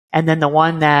And then the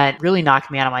one that really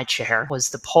knocked me out of my chair was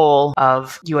the poll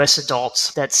of US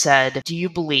adults that said, do you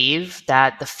believe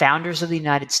that the founders of the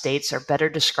United States are better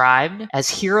described as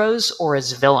heroes or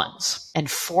as villains?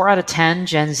 And 4 out of 10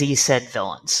 Gen Z said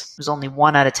villains. It was only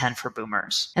 1 out of 10 for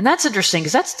boomers. And that's interesting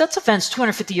because that's events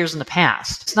 250 years in the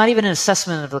past. It's not even an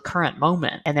assessment of the current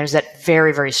moment. And there's that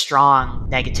very, very strong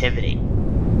negativity.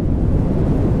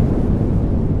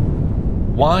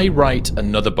 Why write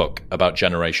another book about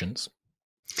generations?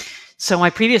 So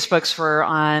my previous books were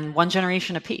on one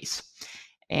generation apiece.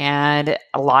 And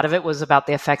a lot of it was about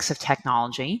the effects of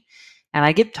technology. And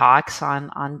I give talks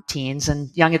on teens and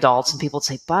young adults, and people would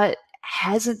say, but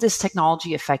hasn't this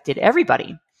technology affected everybody?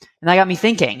 And that got me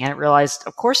thinking, and I realized,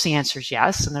 of course, the answer is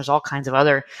yes. And there's all kinds of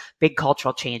other big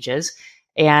cultural changes.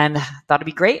 And I thought it'd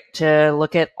be great to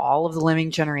look at all of the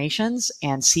living generations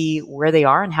and see where they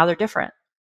are and how they're different.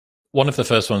 One of the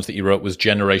first ones that you wrote was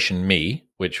Generation Me,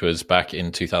 which was back in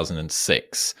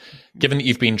 2006. Given that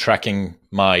you've been tracking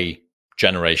my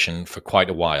generation for quite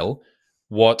a while,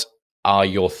 what are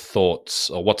your thoughts,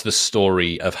 or what's the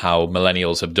story of how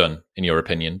millennials have done, in your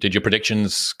opinion? Did your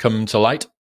predictions come to light?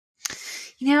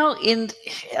 In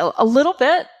a little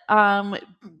bit,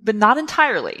 but not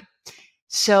entirely.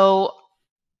 So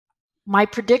one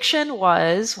prediction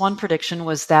was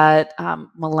that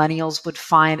millennials would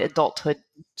find adulthood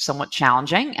somewhat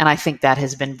challenging, and I think that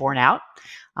has been borne out.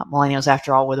 Millennials,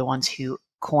 after all, were the ones who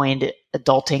coined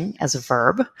adulting as a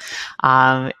verb,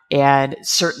 and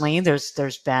certainly there's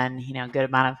been a good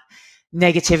amount of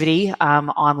negativity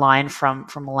online from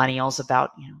millennials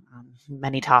about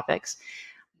many topics,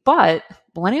 but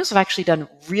millennials have actually done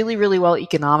really, really well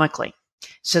economically.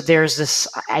 So there's this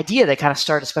idea that kind of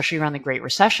started, especially around the Great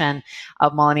Recession,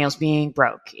 of millennials being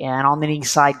broke and all needing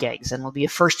side gigs, and will be a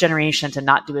first generation to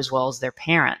not do as well as their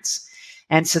parents.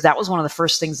 And so that was one of the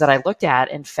first things that I looked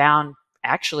at and found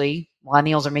actually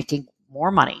millennials are making more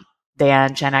money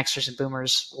than Gen Xers and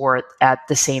boomers were at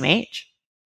the same age.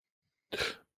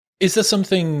 Is there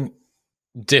something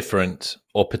different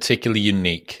or particularly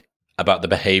unique about the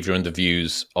behavior and the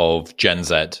views of Gen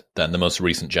Z than the most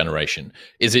recent generation?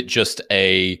 Is it just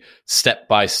a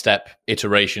step-by-step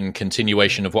iteration,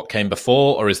 continuation of what came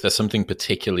before, or is there something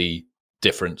particularly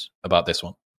different about this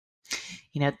one?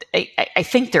 I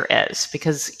think there is,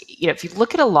 because if you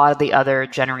look at a lot of the other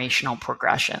generational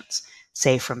progressions,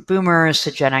 say from boomers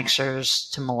to Gen Xers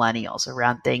to millennials,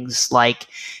 around things like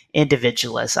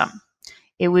individualism,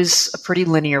 it was a pretty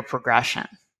linear progression.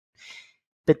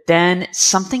 But then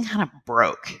something kind of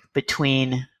broke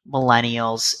between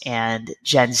millennials and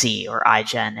Gen Z, or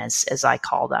iGen, as I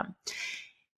call them.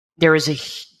 There was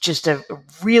just a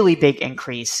really big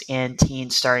increase in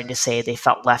teens starting to say they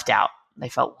felt left out. They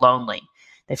felt lonely.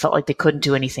 They felt like they couldn't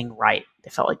do anything right. They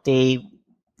felt like they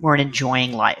weren't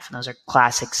enjoying life. And those are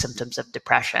classic symptoms of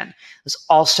depression. This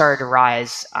all started to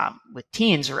rise with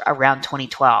teens around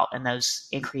 2012, and those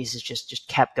increases just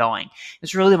kept going. It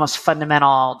was really the most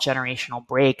fundamental generational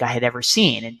break I had ever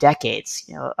seen in decades,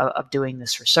 of doing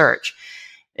this research.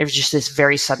 There was just this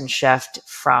very sudden shift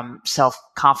from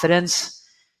self-confidence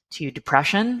to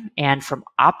depression, and from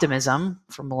optimism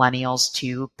for millennials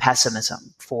to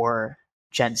pessimism for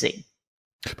Gen Z.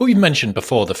 But we've mentioned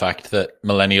before the fact that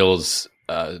millennials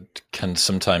can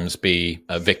sometimes be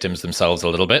victims themselves a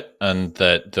little bit, and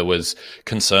that there was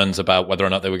concerns about whether or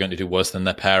not they were going to do worse than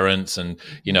their parents, and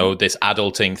this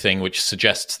adulting thing, which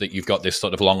suggests that you've got this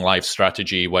sort of long life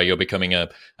strategy where you're becoming an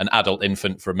adult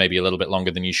infant for maybe a little bit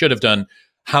longer than you should have done.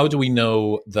 How do we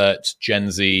know that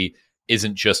Gen Z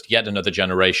isn't just yet another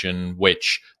generation,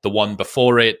 which the one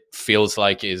before it feels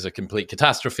like is a complete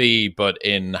catastrophe, but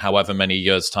in however many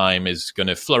years' time is going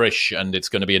to flourish, and it's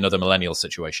going to be another millennial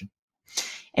situation?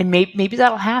 And maybe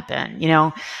that'll happen.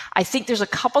 I think there's a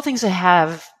couple things that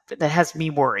has me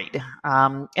worried.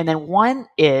 And then one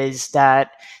is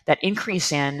that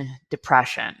increase in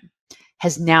depression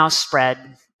has now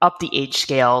spread up the age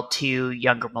scale to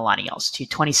younger millennials, to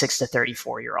 26 to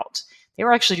 34-year-olds. They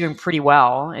were actually doing pretty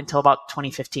well until about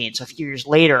 2015. So a few years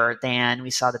later, then we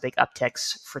saw the big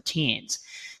upticks for teens.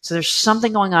 So there's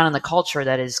something going on in the culture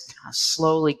that is kind of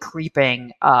slowly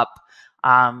creeping up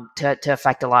to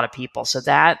affect a lot of people. So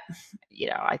that,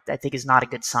 I think is not a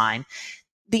good sign.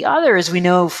 The other is, we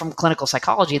know from clinical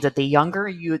psychology that the younger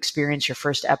you experience your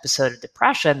first episode of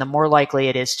depression, the more likely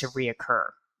it is to reoccur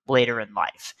later in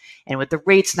life. And with the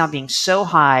rates now being so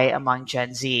high among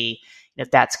Gen Z,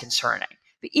 that's concerning.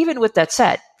 But even with that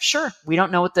said, sure, we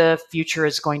don't know what the future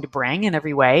is going to bring in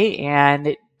every way,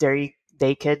 and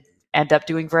they could end up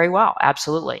doing very well.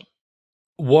 Absolutely.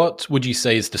 What would you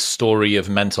say is the story of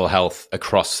mental health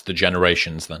across the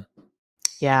generations then?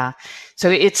 Yeah. So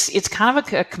it's kind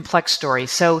of a complex story.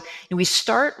 So we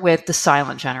start with the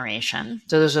silent generation.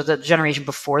 So those are the generation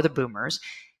before the boomers.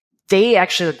 They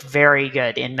actually look very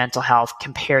good in mental health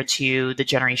compared to the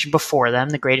generation before them,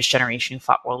 the greatest generation who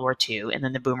fought World War II, and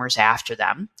then the boomers after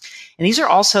them. And these are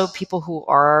also people who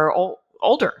are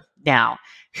older now,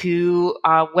 who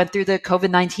went through the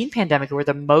COVID-19 pandemic, who were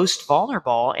the most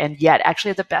vulnerable and yet actually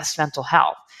have the best mental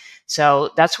health. So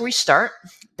that's where we start.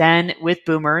 Then with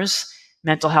boomers,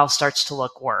 mental health starts to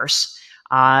look worse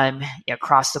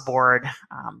across the board.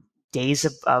 Days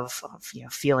of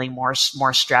feeling more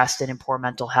stressed and in poor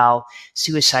mental health,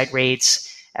 suicide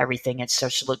rates, everything. It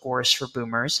starts to look worse for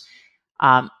boomers.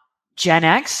 Gen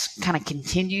X kind of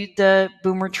continued the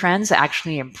boomer trends,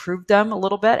 actually improved them a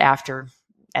little bit after,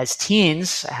 as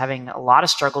teens, having a lot of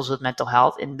struggles with mental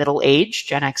health. In middle age,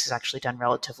 Gen X has actually done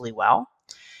relatively well.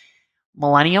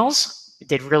 Millennials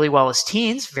did really well as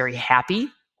teens, very happy,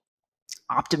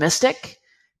 optimistic,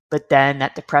 but then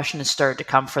that depression has started to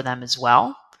come for them as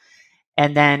well.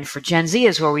 And then for Gen Z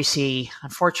is where we see,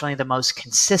 unfortunately, the most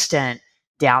consistent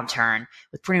downturn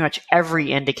with pretty much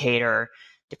every indicator,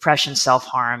 depression,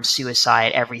 self-harm,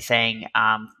 suicide, everything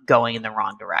going in the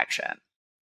wrong direction.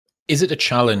 Is it a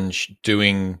challenge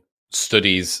doing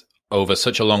studies over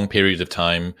such a long period of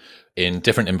time in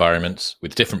different environments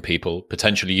with different people,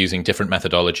 potentially using different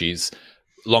methodologies,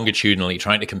 longitudinally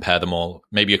trying to compare them all,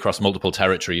 maybe across multiple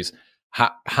territories?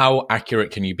 How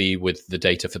accurate can you be with the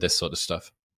data for this sort of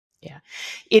stuff? Yeah,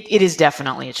 it is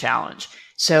definitely a challenge.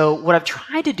 So what I've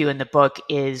tried to do in the book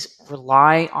is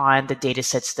rely on the data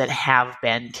sets that have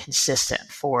been consistent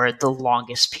for the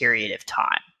longest period of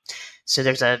time. So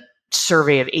there's a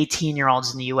survey of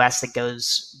 18-year-olds in the US that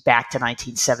goes back to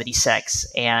 1976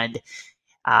 and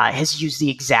has used the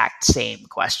exact same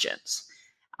questions.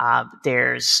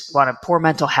 There's one on poor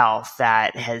mental health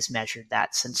that has measured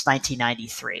that since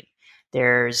 1993.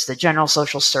 There's the General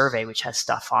Social Survey, which has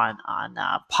stuff on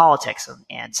politics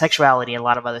and sexuality and a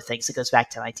lot of other things that goes back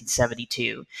to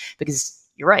 1972. Because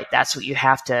you're right, that's what you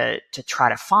have to try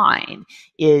to find,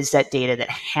 is that data that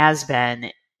has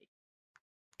been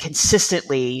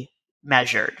consistently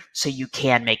measured so you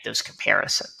can make those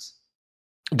comparisons.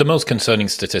 The most concerning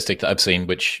statistic that I've seen,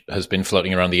 which has been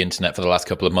floating around the internet for the last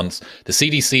couple of months, the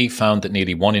CDC found that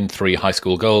nearly 1 in 3 high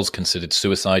school girls considered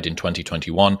suicide in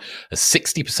 2021, a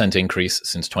 60% increase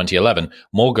since 2011.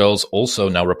 More girls also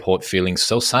now report feeling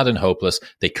so sad and hopeless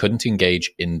they couldn't engage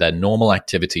in their normal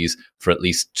activities for at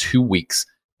least 2 weeks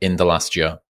in the last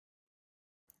year.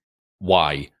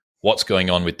 Why? What's going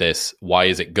on with this? Why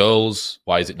is it girls?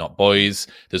 Why is it not boys?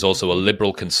 There's also a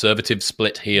liberal conservative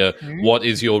split here. Mm-hmm. What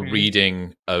is your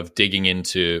reading of digging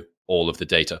into all of the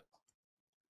data?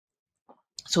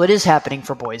 So it is happening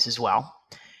for boys as well.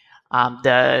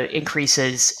 The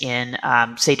increases in,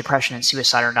 say, depression and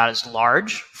suicide are not as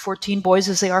large for teen boys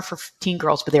as they are for teen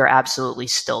girls, but they are absolutely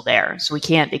still there. So we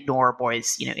can't ignore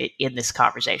boys, in this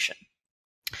conversation.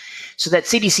 So that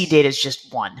CDC data is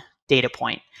just one data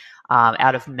point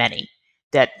out of many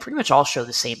that pretty much all show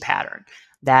the same pattern,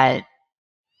 that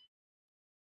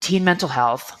teen mental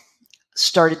health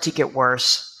started to get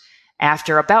worse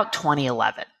after about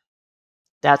 2011.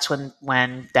 That's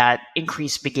when that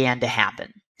increase began to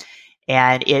happen.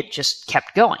 And it just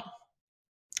kept going.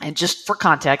 And just for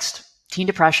context, teen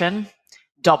depression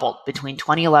doubled between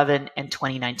 2011 and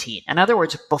 2019. In other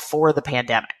words, before the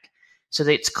pandemic. So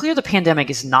it's clear the pandemic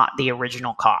is not the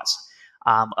original cause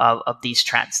of these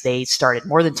trends. They started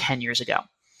more than 10 years ago.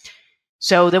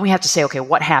 So then we have to say, okay,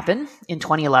 what happened in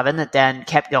 2011 that then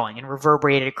kept going and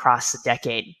reverberated across the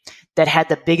decade that had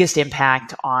the biggest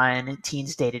impact on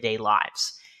teens' day-to-day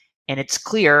lives? And it's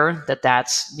clear that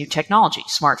that's new technology,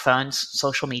 smartphones,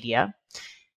 social media.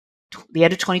 The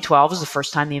end of 2012 was the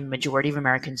first time the majority of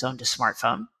Americans owned a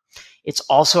smartphone. It's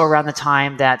also around the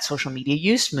time that social media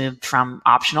use moved from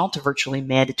optional to virtually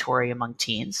mandatory among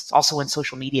teens. It's also when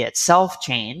social media itself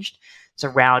changed. It's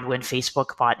around when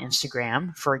Facebook bought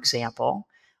Instagram, for example,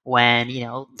 when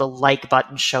the like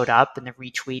button showed up and the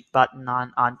retweet button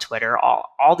on Twitter.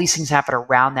 All these things happened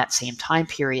around that same time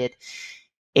period.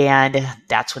 And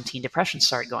that's when teen depression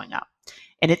started going up.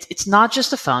 And it's not just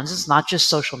the phones, it's not just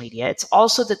social media. It's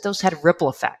also that those had ripple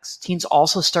effects. Teens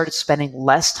also started spending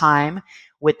less time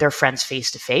with their friends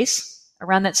face-to-face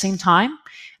around that same time.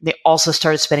 They also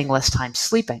started spending less time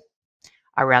sleeping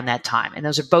around that time. And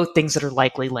those are both things that are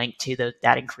likely linked to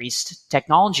that increased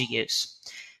technology use.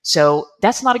 So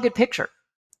that's not a good picture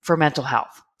for mental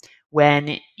health.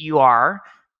 When you are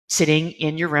sitting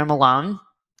in your room alone,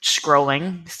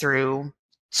 scrolling through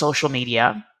social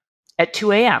media at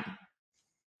 2 a.m.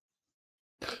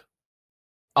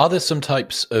 Are there some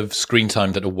types of screen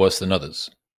time that are worse than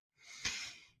others?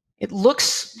 It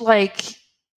looks like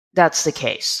that's the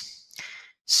case.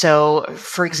 So,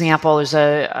 for example, there's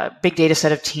a big data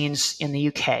set of teens in the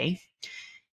UK,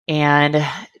 and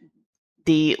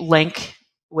the link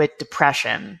with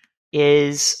depression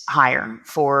is higher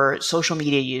for social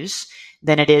media use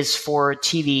than it is for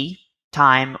TV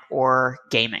time or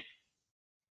gaming.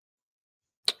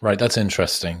 Right, that's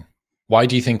interesting. Why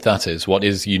do you think that is? What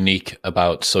is unique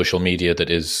about social media that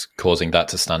is causing that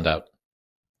to stand out?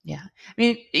 Yeah. I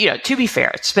mean, to be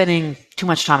fair, spending too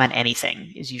much time on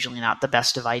anything is usually not the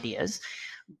best of ideas,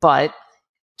 but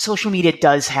social media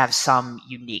does have some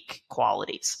unique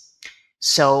qualities.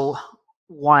 So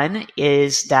one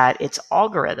is that its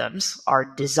algorithms are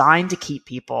designed to keep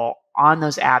people on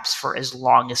those apps for as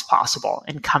long as possible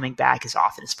and coming back as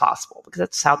often as possible, because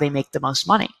that's how they make the most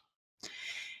money.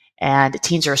 And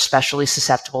teens are especially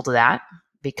susceptible to that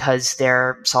because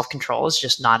their self-control is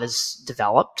just not as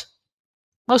developed.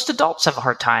 Most adults have a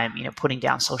hard time, putting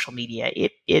down social media.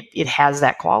 It has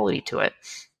that quality to it.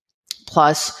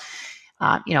 Plus,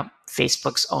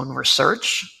 Facebook's own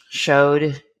research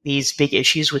showed these big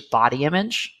issues with body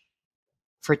image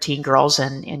for teen girls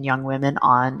and young women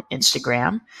on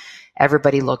Instagram.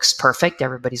 Everybody looks perfect.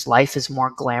 Everybody's life is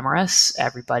more glamorous.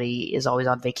 Everybody is always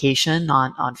on vacation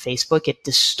on Facebook. It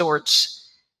distorts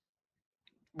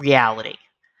reality.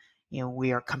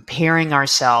 We are comparing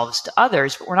ourselves to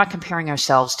others, but we're not comparing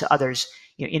ourselves to others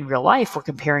in real life. We're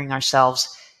comparing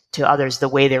ourselves to others the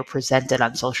way they're presented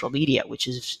on social media, which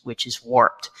is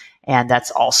warped. And that's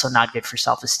also not good for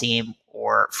self-esteem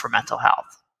or for mental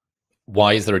health.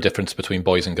 Why is there a difference between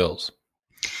boys and girls?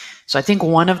 So I think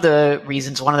one of the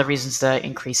reasons the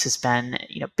increase has been,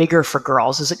 bigger for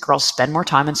girls is that girls spend more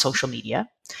time on social media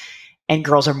and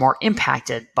girls are more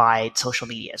impacted by social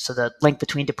media. So the link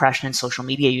between depression and social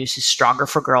media use is stronger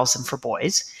for girls than for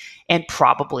boys, and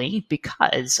probably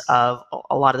because of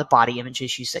a lot of the body image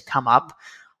issues that come up.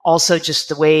 Also, just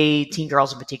the way teen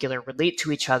girls in particular relate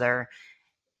to each other,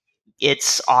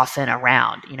 it's often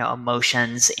around,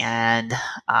 emotions, and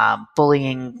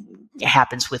bullying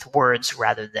happens with words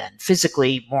rather than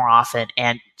physically more often.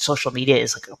 And social media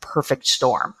is like a perfect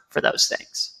storm for those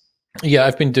things. Yeah,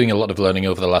 I've been doing a lot of learning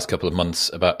over the last couple of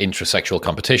months about intrasexual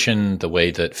competition, the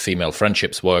way that female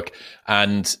friendships work,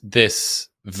 and this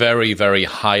very, very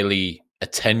highly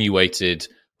attenuated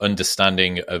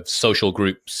understanding of social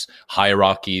groups,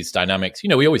 hierarchies, dynamics.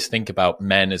 We always think about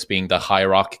men as being the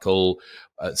hierarchical,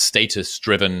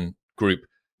 status-driven group,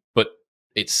 but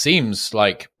it seems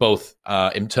like both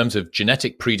in terms of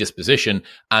genetic predisposition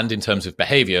and in terms of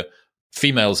behavior,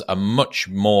 females are much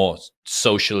more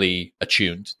socially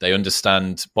attuned. They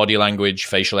understand body language,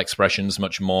 facial expressions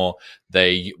much more.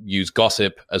 They use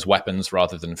gossip as weapons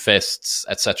rather than fists,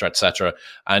 etc., etc.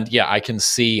 And yeah, I can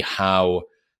see how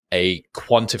a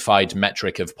quantified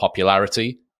metric of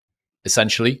popularity,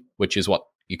 essentially, which is what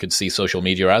you could see social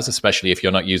media as, especially if you're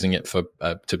not using it for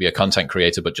to be a content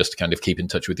creator, but just to kind of keep in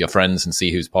touch with your friends and see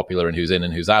who's popular and who's in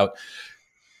and who's out.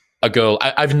 A girl,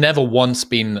 I've never once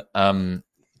been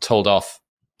told off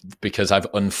because I've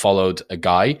unfollowed a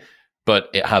guy, but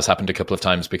it has happened a couple of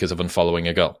times because of unfollowing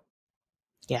a girl.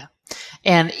 Yeah.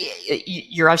 And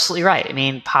you're absolutely right. I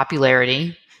mean,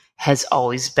 popularity has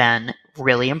always been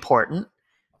really important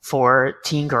for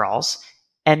teen girls.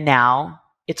 And now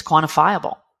it's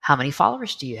quantifiable. How many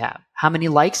followers do you have? How many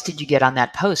likes did you get on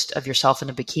that post of yourself in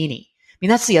a bikini? I mean,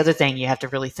 that's the other thing you have to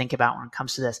really think about when it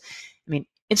comes to this. I mean,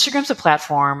 Instagram's a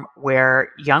platform where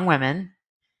young women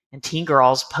and teen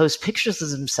girls post pictures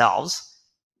of themselves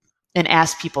and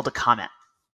ask people to comment.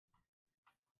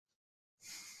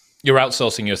 You're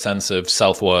outsourcing your sense of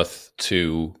self-worth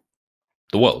to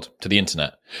the world, to the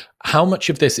internet. How much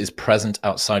of this is present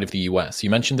outside of the US? You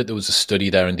mentioned that there was a study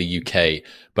there in the UK,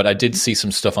 but I did see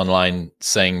some stuff online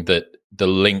saying that the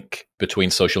link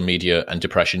between social media and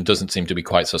depression doesn't seem to be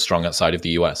quite so strong outside of the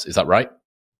US. Is that right?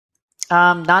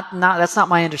 That's not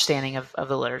my understanding of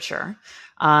the literature.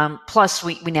 Plus,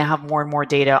 we now have more and more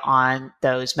data on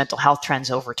those mental health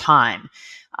trends over time,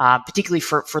 particularly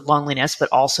for loneliness, but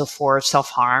also for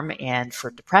self-harm and for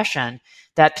depression,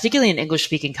 that particularly in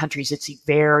English-speaking countries, it's a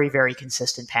very, very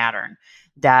consistent pattern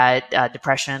that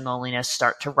depression and loneliness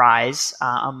start to rise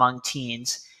among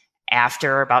teens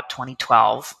after about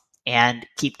 2012 and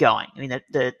keep going. I mean,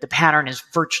 the pattern is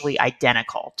virtually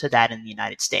identical to that in the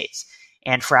United States.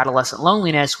 And for adolescent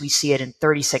loneliness, we see it in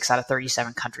 36 out of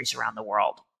 37 countries around the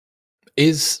world.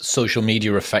 Is social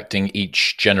media affecting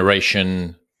each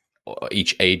generation or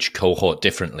each age cohort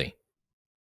differently?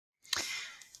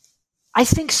 I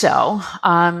think so.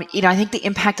 I think the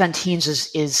impact on teens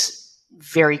is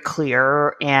very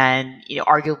clear and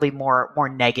arguably more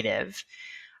negative.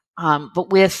 But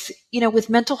with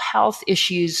mental health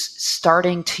issues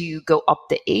starting to go up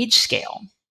the age scale,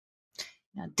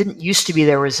 it didn't used to be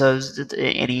there was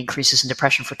any increases in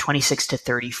depression for 26 to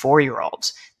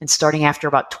 34-year-olds. And starting after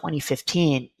about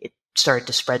 2015, it started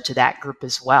to spread to that group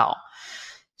as well.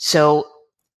 So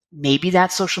maybe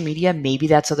that's social media, maybe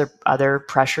that's other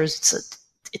pressures.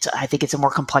 I think it's a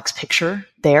more complex picture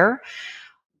there,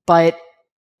 but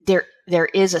there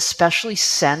is, especially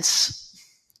since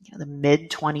the mid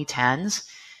 2010s,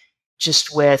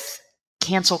 just with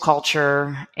cancel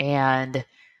culture and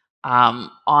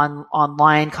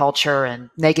online culture and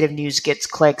negative news gets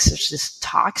clicks. There's this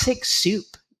toxic soup,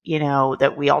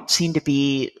 that we all seem to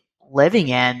be living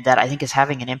in, that I think is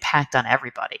having an impact on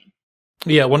everybody.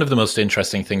 Yeah, one of the most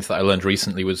interesting things that I learned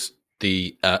recently was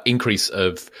the increase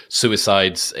of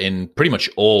suicides in pretty much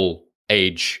all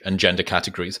age and gender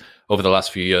categories over the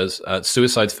last few years.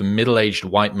 Suicides for middle-aged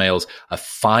white males are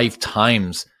 5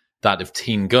 times that of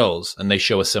teen girls, and they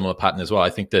show a similar pattern as well. I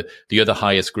think that the other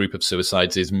highest group of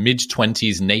suicides is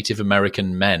mid-20s Native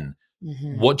American men.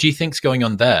 Mm-hmm. What do you think's going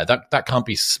on there? That can't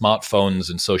be smartphones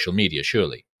and social media,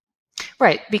 surely.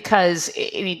 Right, because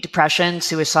depression,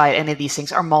 suicide, any of these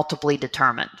things are multiply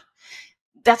determined.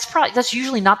 That's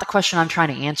usually not the question I'm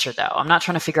trying to answer, though. I'm not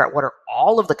trying to figure out what are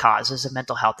all of the causes of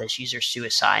mental health issues or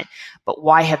suicide, but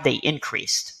why have they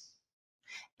increased?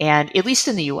 And at least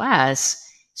in the US,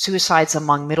 suicides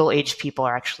among middle-aged people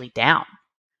are actually down,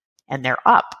 and they're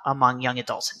up among young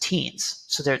adults and teens.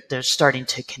 So they're starting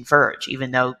to converge, even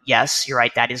though, yes, you're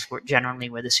right, that is generally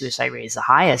where the suicide rate is the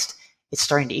highest. It's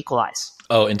starting to equalize.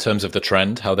 Oh, in terms of the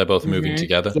trend, how they're both moving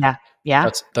together? Yeah.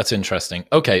 That's interesting.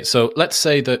 Okay, so let's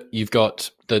say that you've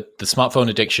got the smartphone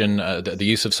addiction, the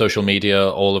use of social media,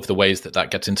 all of the ways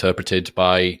that gets interpreted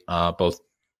by both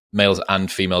males and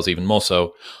females, even more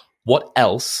so. What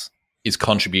else is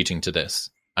contributing to this?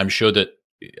 I'm sure that,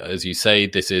 as you say,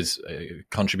 this is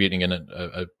contributing in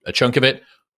a chunk of it,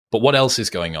 but what else is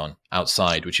going on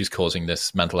outside which is causing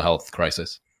this mental health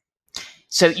crisis?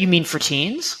 So you mean for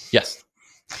teens? Yes.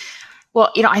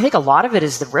 Well, I think a lot of it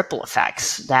is the ripple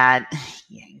effects that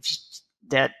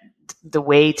the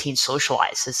way teens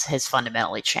socialize has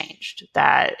fundamentally changed,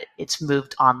 that it's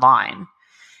moved online.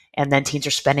 And then teens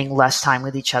are spending less time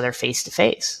with each other face to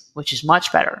face, which is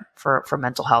much better for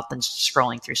mental health than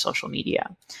scrolling through social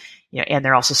media. And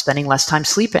they're also spending less time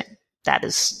sleeping. That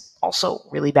is also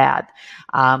really bad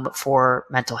for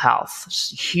mental health.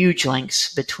 There's huge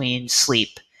links between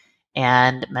sleep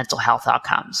and mental health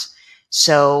outcomes.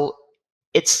 So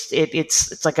it's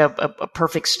like a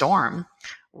perfect storm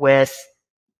with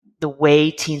the way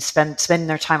teens spending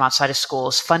their time outside of school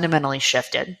is fundamentally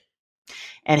shifted,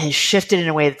 and has shifted in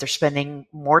a way that they're spending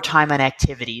more time on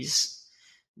activities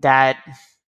that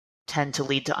tend to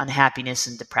lead to unhappiness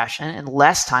and depression, and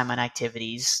less time on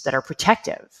activities that are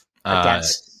protective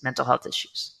against mental health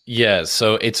issues. Yeah,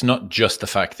 so it's not just the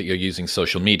fact that you're using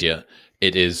social media,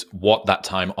 it is what that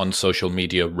time on social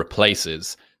media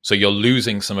replaces. So you're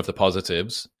losing some of the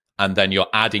positives, and then you're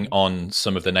adding on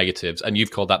some of the negatives, and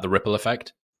you've called that the ripple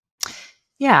effect?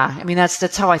 Yeah,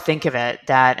 that's how I think of it.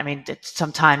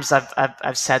 Sometimes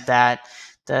I've said that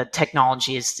the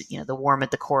technology is the worm at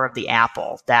the core of the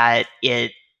apple. That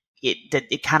it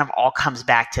kind of all comes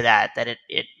back to that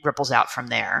it ripples out from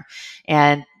there.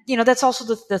 And that's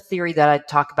also the theory that I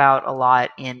talk about a lot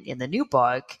in the new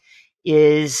book,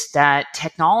 is that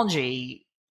technology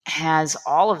has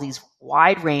all of these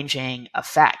wide-ranging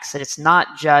effects. That it's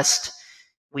not just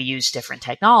we use different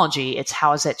technology, it's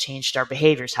how has that changed our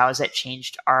behaviors? How has that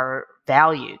changed our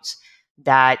values?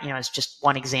 That, is just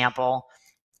one example.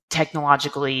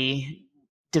 Technologically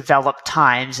developed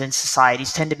times and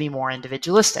societies tend to be more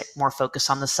individualistic, more focused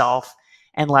on the self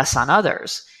and less on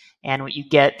others. And what you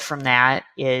get from that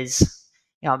is,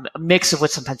 a mix of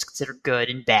what's sometimes considered good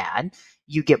and bad.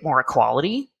 You get more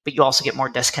equality, but you also get more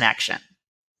disconnection.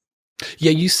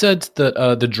 Yeah, you said that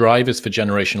the drivers for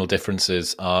generational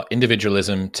differences are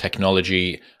individualism,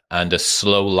 technology, and a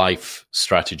slow life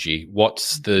strategy.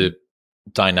 What's the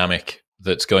dynamic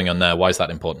that's going on there? Why is that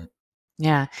important?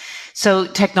 Yeah. So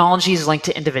technology is linked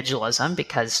to individualism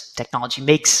because technology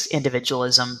makes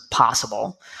individualism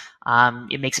possible.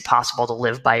 It makes it possible to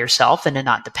live by yourself and to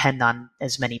not depend on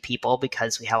as many people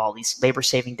because we have all these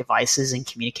labor-saving devices and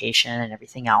communication and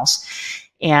everything else.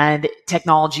 And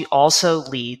technology also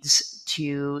leads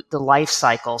to the life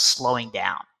cycle slowing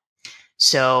down.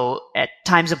 So at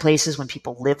times and places when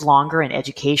people live longer and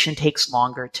education takes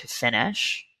longer to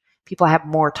finish, people have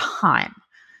more time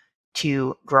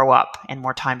to grow up and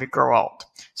more time to grow old.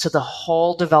 So the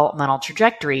whole developmental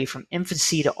trajectory from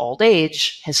infancy to old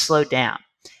age has slowed down.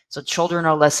 So children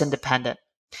are less independent.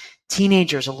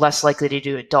 Teenagers are less likely to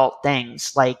do adult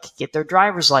things like get their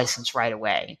driver's license right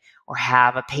away or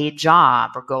have a paid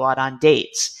job or go out on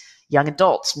dates. Young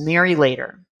adults marry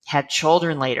later, have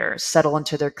children later, settle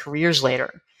into their careers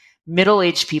later.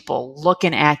 Middle-aged people look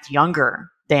and act younger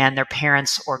than their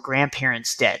parents or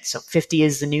grandparents did. So 50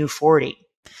 is the new 40.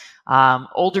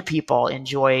 Older people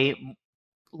enjoy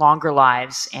longer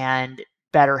lives and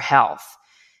better health.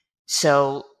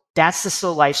 So that's the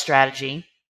slow life strategy.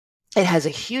 It has a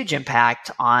huge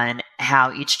impact on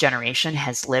how each generation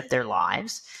has lived their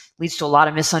lives. Leads to a lot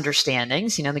of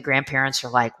misunderstandings. The grandparents are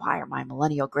like, why are my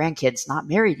millennial grandkids not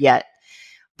married yet?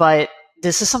 But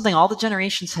this is something all the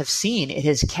generations have seen. It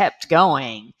has kept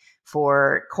going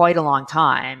for quite a long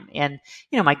time. And,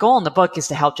 my goal in the book is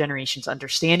to help generations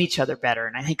understand each other better.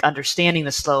 And I think understanding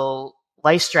the slow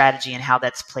life strategy and how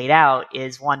that's played out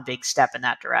is one big step in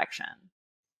that direction.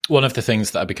 One of the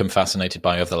things that I've become fascinated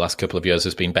by over the last couple of years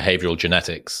has been behavioral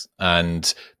genetics,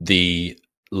 and the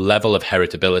level of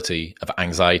heritability of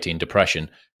anxiety and depression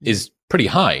is pretty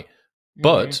high.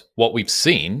 But what we've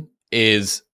seen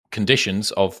is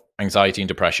conditions of anxiety and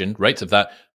depression, rates of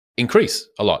that increase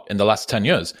a lot in the last 10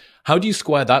 years. How do you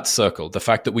square that circle? The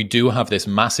fact that we do have this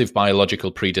massive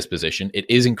biological predisposition, it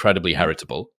is incredibly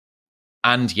heritable,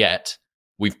 and yet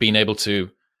we've been able to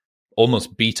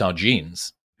almost beat our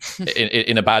genes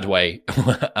in a bad way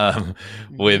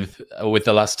with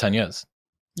the last 10 years.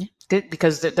 Yeah, good,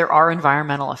 because there are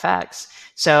environmental effects.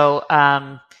 So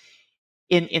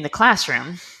in the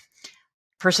classroom,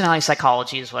 personality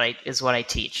psychology is what I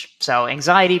teach. So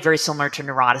anxiety, very similar to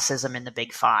neuroticism in the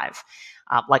big five.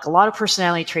 Like a lot of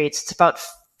personality traits, it's about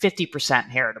 50%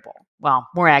 heritable. Well,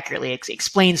 more accurately, it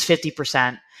explains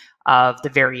 50% of the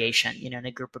variation, in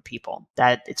a group of people,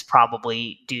 that it's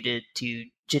probably due to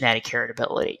genetic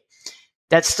heritability.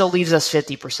 That still leaves us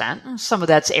 50%. Some of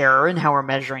that's error in how we're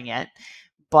measuring it,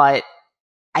 but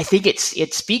I think it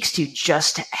speaks to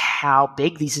just how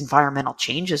big these environmental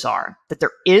changes are, that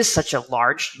there is such a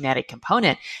large genetic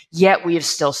component, yet we have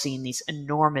still seen these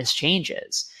enormous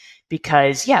changes.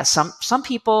 Because, some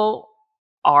people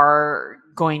are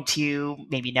going to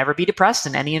maybe never be depressed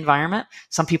in any environment.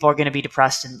 Some people are going to be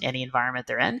depressed in any environment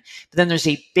they're in. But then there's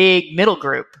a big middle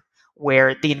group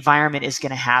where the environment is going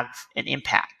to have an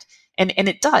impact. And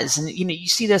it does. And, you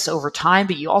see this over time,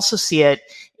 but you also see it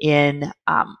in,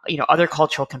 other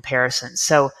cultural comparisons.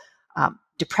 So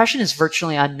depression is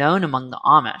virtually unknown among the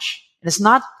Amish. And it's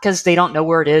not because they don't know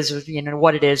where it is or,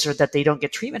 what it is, or that they don't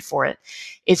get treatment for it.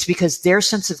 It's because their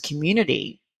sense of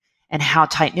community and how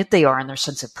tight-knit they are and their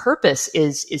sense of purpose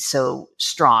is so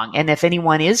strong. And if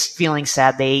anyone is feeling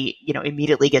sad, they,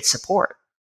 immediately get support.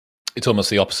 It's almost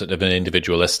the opposite of an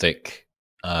individualistic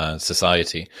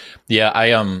society. Yeah,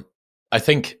 I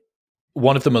think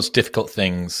one of the most difficult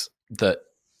things that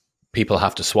people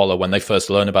have to swallow when they first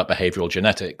learn about behavioral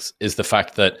genetics is the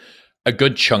fact that a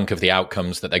good chunk of the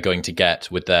outcomes that they're going to get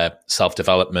with their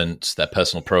self-development, their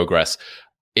personal progress,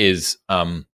 is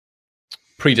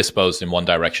predisposed in one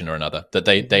direction or another, that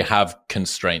they have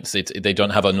constraints. They don't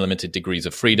have unlimited degrees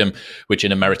of freedom, which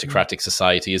in a meritocratic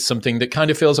society is something that kind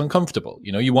of feels uncomfortable.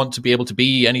 You want to be able to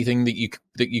be anything that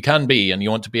you can be, and you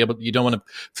don't want to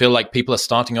feel like people are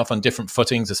starting off on different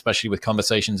footings, especially with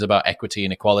conversations about equity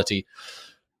and equality.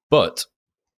 But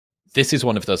this is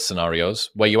one of those scenarios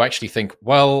where you actually think,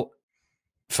 well,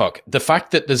 fuck, the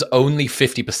fact that there's only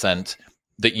 50%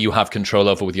 that you have control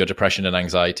over with your depression and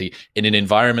anxiety in an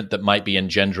environment that might be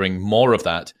engendering more of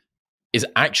that is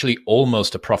actually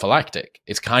almost a prophylactic.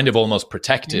 It's kind of almost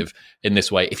protective in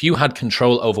this way. If you had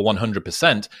control over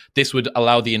 100%, this would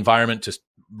allow the environment to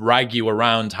rag you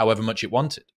around however much it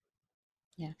wanted.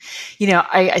 Yeah.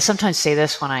 I sometimes say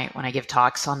this when I give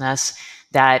talks on this,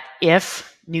 that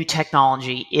if new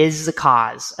technology is the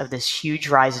cause of this huge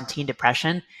rise in teen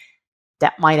depression,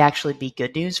 that might actually be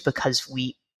good news, because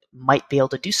we might be able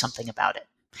to do something about it.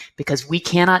 Because we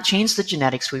cannot change the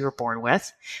genetics we were born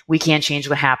with. We can't change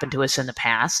what happened to us in the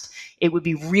past. It would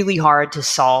be really hard to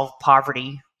solve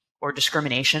poverty or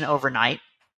discrimination overnight,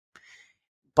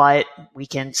 but we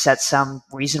can set some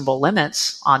reasonable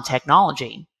limits on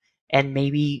technology and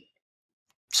maybe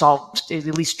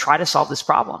at least try to solve this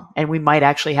problem. And we might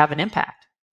actually have an impact.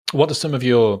 What are some of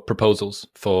your proposals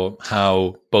for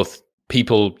how both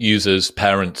people, users,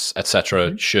 parents,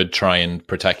 etc., should try and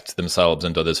protect themselves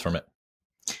and others from it?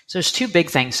 So there's two big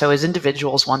things. So as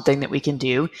individuals, one thing that we can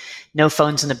do, no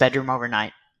phones in the bedroom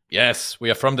overnight. Yes,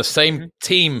 we are from the same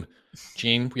team,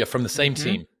 Jean. We are from the same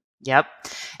team. Yep.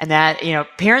 And that,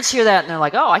 parents hear that and they're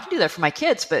like, oh, I can do that for my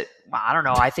kids, but well, I don't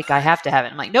know. I think I have to have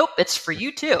it. I'm like, nope, it's for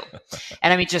you too.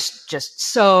 And I mean, just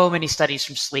so many studies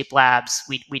from sleep labs,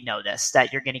 we know this,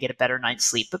 that you're going to get a better night's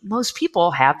sleep. But most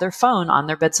people have their phone on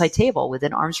their bedside table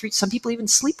within arm's reach. Some people even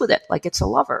sleep with it like it's a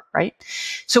lover, right?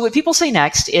 So what people say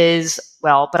next is,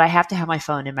 well, but I have to have my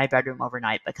phone in my bedroom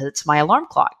overnight because it's my alarm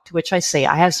clock. To which I say,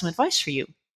 I have some advice for you.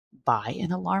 Buy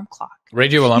an alarm clock.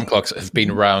 Radio alarm clocks have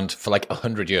been around for like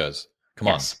 100 years. Come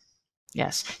on.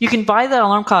 Yes. You can buy the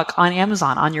alarm clock on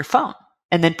Amazon on your phone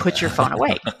and then put your phone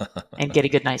away and get a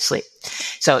good night's sleep.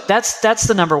 So that's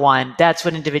the number one. That's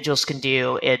what individuals can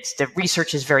do. The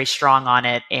research is very strong on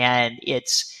it, and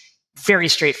it's very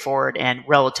straightforward and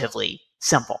relatively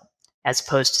simple, as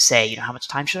opposed to say, how much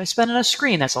time should I spend on a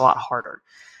screen? That's a lot harder.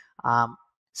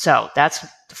 So that's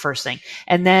the first thing.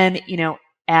 And then,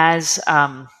 as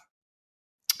a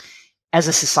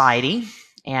society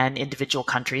and individual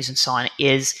countries and so on,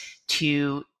 is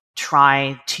to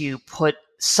try to put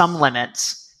some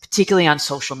limits, particularly on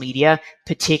social media,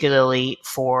 particularly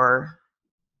for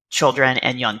children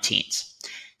and young teens.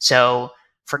 So,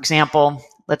 for example,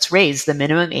 let's raise the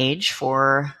minimum age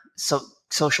for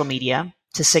social media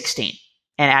to 16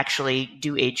 and actually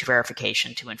do age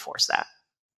verification to enforce that.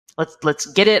 Let's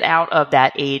get it out of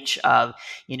that age of,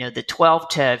 the 12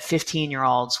 to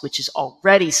 15-year-olds, which is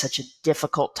already such a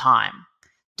difficult time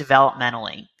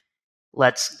developmentally.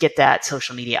 Let's get that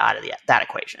social media out of that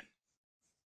equation.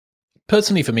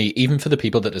 Personally, for me, even for the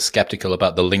people that are skeptical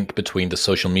about the link between the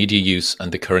social media use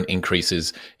and the current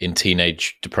increases in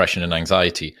teenage depression and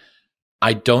anxiety,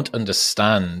 I don't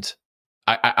understand.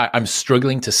 I'm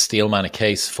struggling to steelman a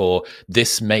case for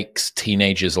this makes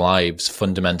teenagers' lives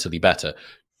fundamentally better.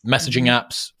 Messaging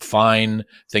apps, fine.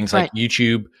 Things like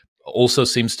YouTube also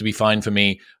seems to be fine for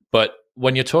me. But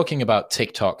when you're talking about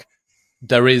TikTok,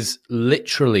 there is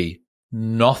literally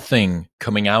nothing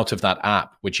coming out of that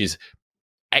app which is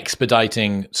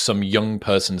expediting some young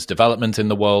person's development in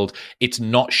the world. It's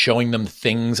not showing them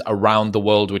things around the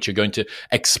world which are going to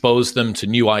expose them to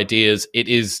new ideas. It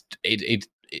is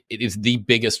the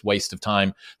biggest waste of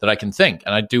time that I can think.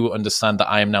 And I do understand that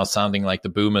I am now sounding like the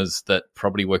boomers that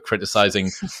probably were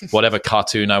criticizing whatever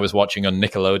cartoon I was watching on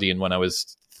Nickelodeon when I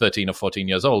was 13 or 14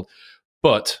 years old.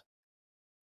 But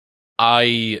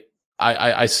I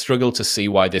struggle to see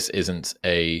why this isn't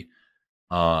a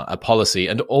policy.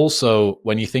 And also,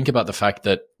 when you think about the fact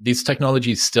that these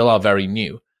technologies still are very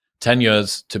new, 10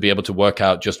 years to be able to work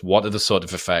out just what are the sort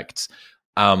of effects.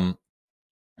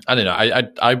 I don't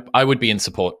know. I would be in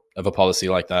support of a policy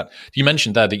like that. You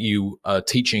mentioned there that you are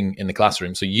teaching in the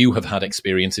classroom, so you have had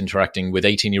experience interacting with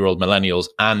 18-year-old millennials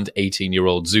and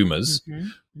 18-year-old Zoomers. Mm-hmm.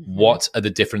 Mm-hmm. What are the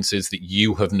differences that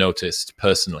you have noticed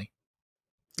personally?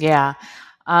 Yeah.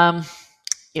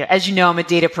 As you know, I'm a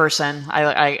data person.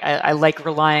 I like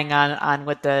relying on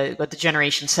what the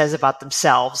generation says about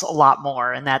themselves a lot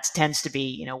more, and that tends to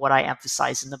be what I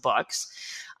emphasize in the books.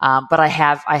 But I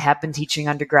have been teaching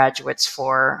undergraduates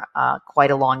for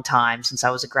quite a long time, since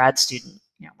I was a grad student,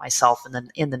 myself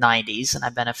in the 90s, and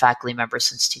I've been a faculty member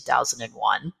since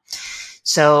 2001.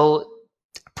 So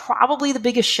probably the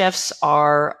biggest shifts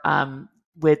are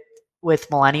with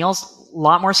millennials. A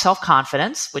lot more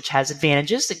self-confidence, which has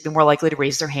advantages. They're more likely to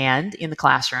raise their hand in the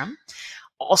classroom.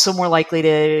 Also more likely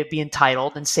to be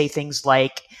entitled and say things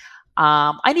like,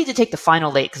 I need to take the final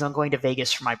late because I'm going to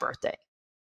Vegas for my birthday.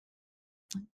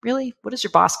 Really? What is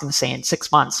your boss going to say in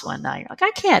 6 months when I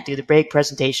can't do the big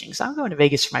presentation because I'm going to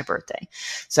Vegas for my birthday?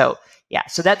 So yeah,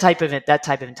 so that type of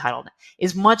entitlement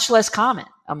is much less common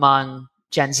among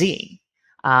Gen Z.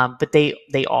 But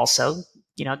they also,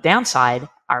 downside,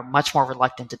 are much more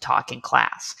reluctant to talk in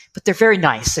class. But they're very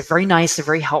nice. They're very nice. They're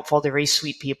very helpful. They're very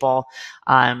sweet people.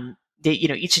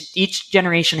 Each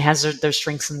generation has their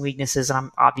strengths and weaknesses, and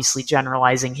I'm obviously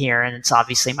generalizing here, and it's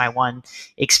obviously my one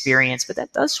experience, but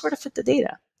that does sort of fit the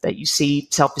data that you see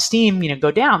self-esteem,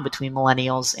 go down between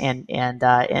millennials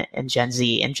and Gen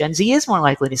Z, and Gen Z is more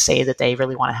likely to say that they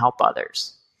really want to help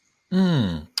others.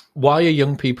 Why are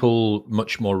young people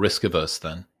much more risk averse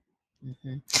then?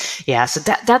 Mm-hmm. Yeah, so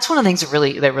that's one of the things that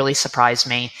really surprised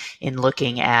me in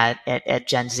looking at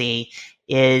Gen Z.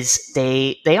 Is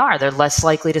they're less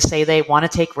likely to say they want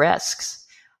to take risks.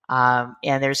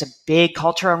 And there's a big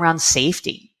culture around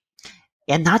safety,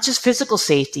 and not just physical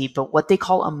safety, but what they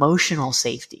call emotional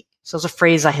safety. So it's a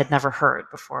phrase I had never heard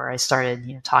before I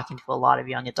started, talking to a lot of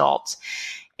young adults.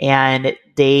 And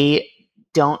they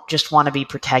don't just want to be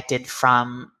protected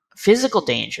from physical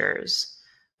dangers,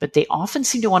 but they often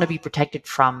seem to want to be protected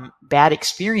from bad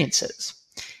experiences.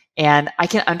 And I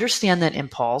can understand that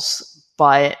impulse,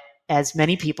 but as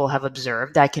many people have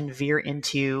observed, that can veer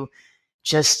into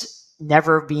just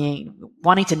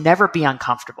wanting to never be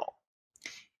uncomfortable.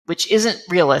 which isn't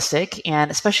realistic.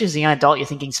 And especially as a young adult, you're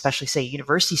thinking, especially say a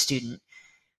university student,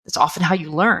 that's often how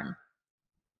you learn.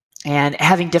 And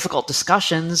having difficult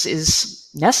discussions is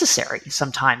necessary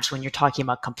sometimes when you're talking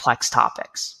about complex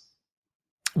topics.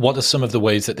 What are some of the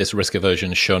ways that this risk aversion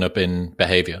has shown up in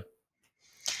behavior?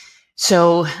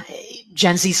 So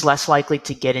Gen Z is less likely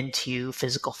to get into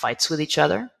physical fights with each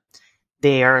other.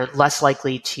 They are less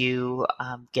likely to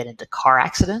get into car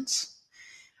accidents.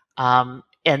 And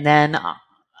then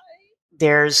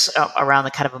there's around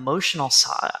the kind of emotional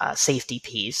safety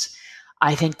piece.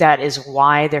 I think that is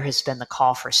why there has been the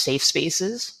call for safe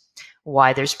spaces,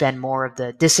 why there's been more of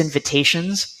the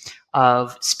disinvitations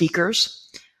of speakers.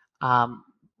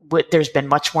 There's been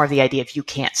much more of the idea of you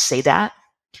can't say that,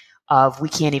 of we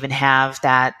can't even have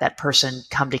that person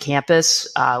come to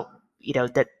campus,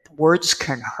 that words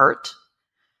can hurt.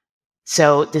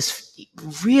 So this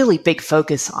really big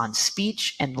focus on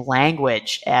speech and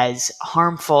language as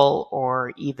harmful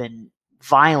or even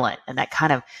violent, and the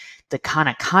kind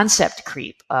of concept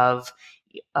creep of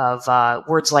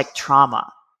words like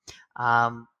trauma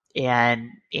and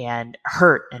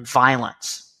hurt and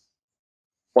violence.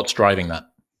 What's driving that?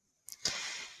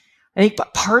 I think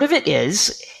part of it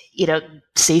is,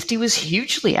 safety was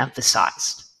hugely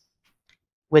emphasized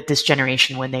with this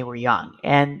generation when they were young,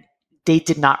 and they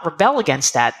did not rebel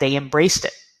against that. They embraced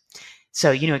it. So,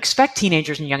 expect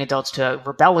teenagers and young adults to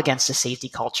rebel against the safety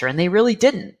culture, and they really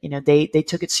didn't. They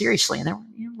took it seriously, and there were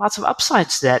lots of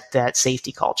upsides to that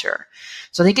safety culture.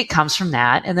 So I think it comes from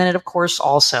that, and then it, of course,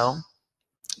 also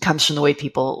comes from the way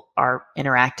people are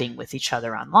interacting with each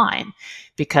other online.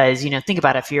 Because, think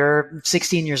about it, if you're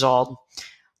 16 years old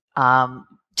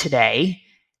today,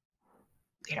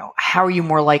 how are you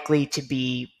more likely to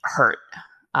be hurt?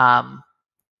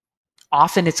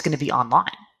 Often it's going to be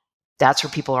online. That's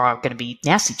where people are going to be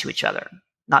nasty to each other,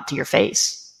 not to your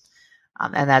face.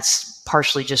 And that's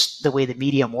partially just the way the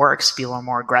medium works. People are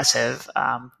more aggressive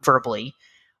verbally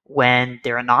when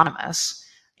they're anonymous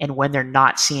and when they're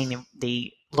not seeing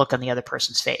the look on the other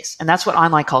person's face. And that's what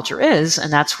online culture is.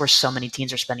 And that's where so many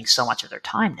teens are spending so much of their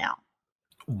time now.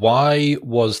 Why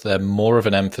was there more of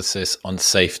an emphasis on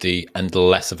safety and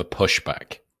less of a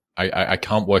pushback? I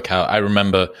can't work out. I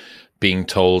remember being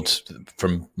told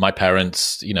from my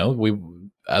parents, we,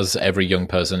 as every young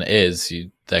person is,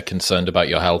 they're concerned about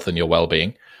your health and your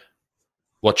well-being.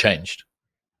 What changed?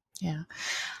 Yeah.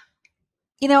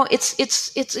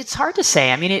 It's hard to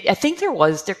say. I mean, I think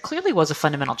there clearly was a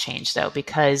fundamental change though,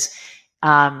 because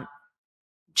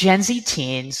Gen Z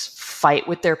teens fight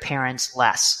with their parents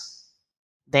less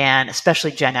than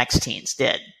especially Gen X teens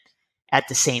did at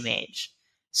the same age.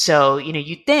 So,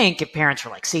 you'd think if parents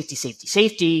were like safety, safety,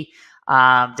 safety,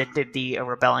 that they'd be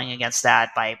rebelling against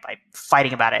that by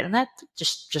fighting about it. And that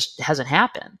just hasn't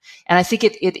happened. And I think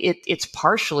it's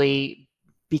partially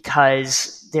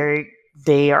because they're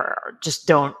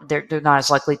not as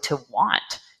likely to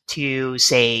want to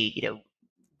say,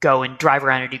 go and drive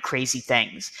around and do crazy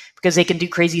things because they can do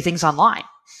crazy things online.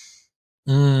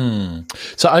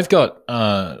 So I've got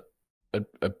a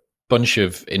bunch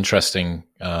of interesting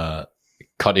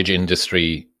cottage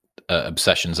industry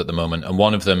obsessions at the moment, and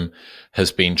one of them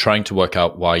has been trying to work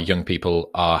out why young people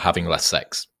are having less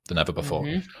sex than ever before.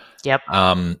 Mm-hmm. Yep.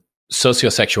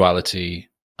 Sociosexuality,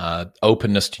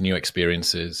 openness to new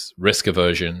experiences, risk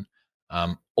aversion,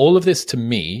 all of this to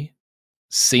me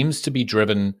seems to be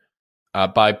driven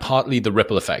by partly the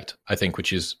ripple effect, I think,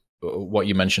 which is what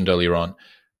you mentioned earlier on.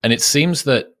 And it seems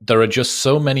that there are just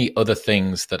so many other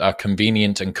things that are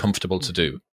convenient and comfortable to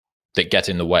do that get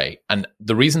in the way. And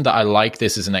the reason that I like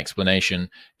this as an explanation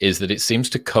is that it seems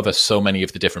to cover so many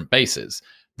of the different bases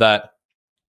that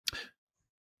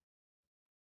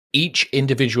each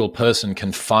individual person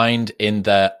can find in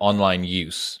their online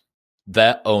use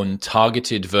their own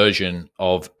targeted version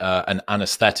of an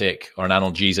anesthetic or an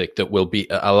analgesic that will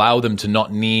allow them to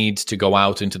not need to go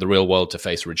out into the real world to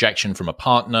face rejection from a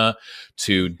partner,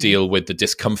 to deal with the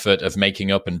discomfort of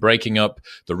making up and breaking up,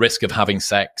 the risk of having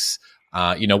sex.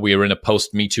 We are in a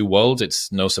post-Me Too world.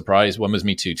 It's no surprise. When was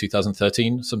Me Too?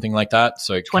 2013, something like that.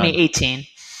 So 2018.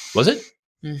 Was it?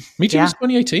 Me Too was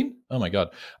 2018? Oh my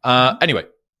God. Anyway,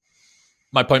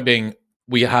 my point being,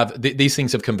 we have these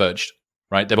things have converged.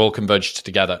 Right? They've all converged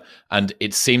together. And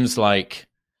it seems like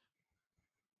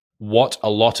what a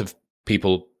lot of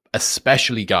people,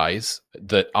 especially guys,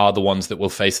 that are the ones that will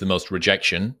face the most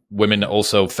rejection. Women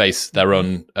also face their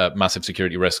own massive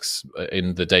security risks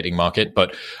in the dating market.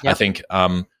 But I think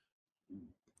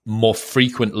more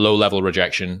frequent low-level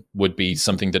rejection would be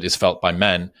something that is felt by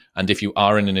men. And if you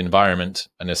are in an environment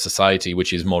and a society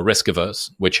which is more risk-averse,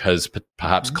 which has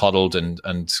perhaps coddled and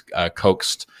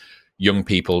coaxed young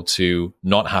people to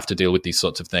not have to deal with these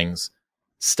sorts of things,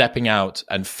 stepping out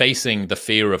and facing the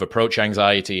fear of approach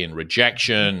anxiety and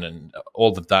rejection and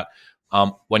all of that,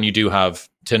 when you do have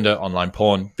Tinder, online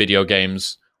porn, video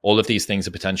games, all of these things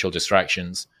are potential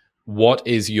distractions. What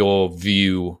is your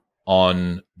view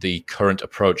on the current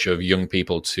approach of young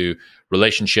people to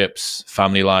relationships,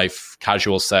 family life,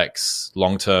 casual sex,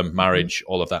 long-term marriage,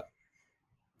 all of that?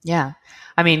 Yeah.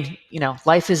 I mean,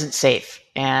 life isn't safe,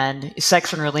 and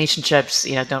sex and relationships,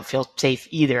 don't feel safe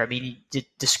either. I mean, you did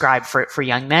describe for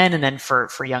young men, and then for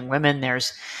young women,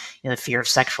 there's, the fear of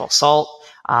sexual assault.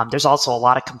 There's also a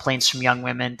lot of complaints from young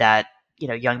women that,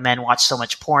 young men watch so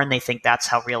much porn, they think that's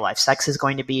how real life sex is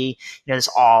going to be. There's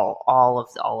all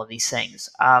of these things.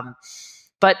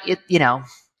 But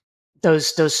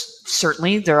those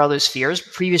certainly, there are those fears.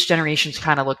 Previous generations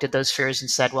kind of looked at those fears and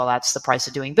said, well, that's the price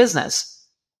of doing business.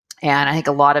 And I think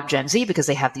a lot of Gen Z, because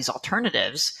they have these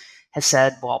alternatives, has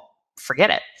said, well, forget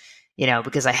it,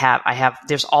 because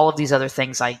there's all of these other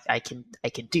things I can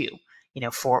do,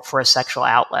 for a sexual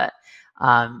outlet.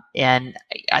 And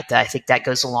I think that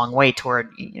goes a long way toward,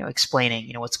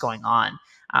 explaining, what's going on.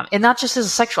 And not just as a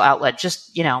sexual outlet,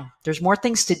 just, there's more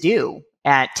things to do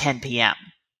at 10 p.m.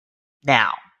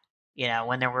 now,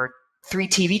 when there were 3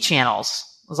 TV channels,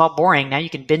 it was all boring. Now you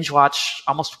can binge watch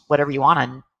almost whatever you want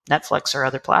on Netflix or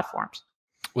other platforms.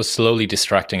 We're slowly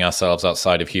distracting ourselves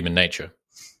outside of human nature.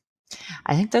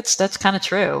 I think that's kind of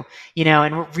true,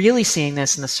 and we're really seeing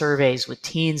this in the surveys with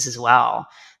teens as well,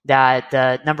 that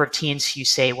the number of teens who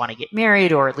say want to get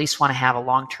married or at least want to have a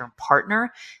long-term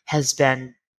partner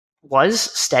was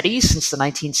steady since the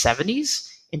 1970s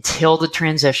until the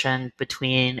transition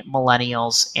between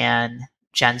millennials and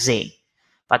Gen Z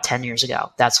about 10 years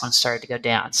ago. That's when it started to go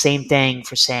down. Same thing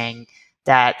for saying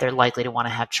that they're likely to want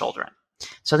to have children.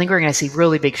 So I think we're going to see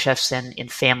really big shifts in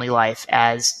family life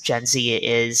as Gen Z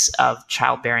is of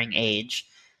childbearing age,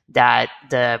 that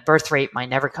the birth rate might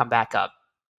never come back up,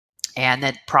 and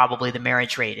that probably the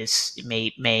marriage rate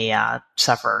may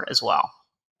suffer as well.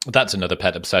 That's another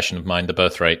pet obsession of mine, the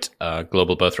birth rate,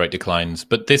 global birth rate declines.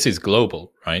 But this is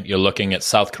global, right? You're looking at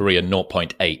South Korea,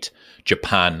 0.8,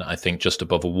 Japan, I think just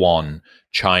above 1,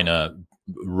 China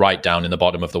right down in the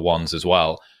bottom of the ones as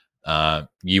well.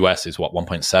 US is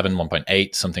 1.7,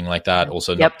 1.8, something like that.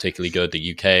 Also not particularly good.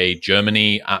 The UK,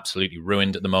 Germany, absolutely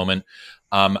ruined at the moment.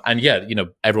 And yeah,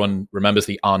 everyone remembers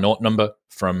the R0 number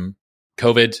from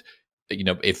COVID.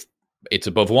 If it's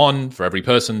above 1 for every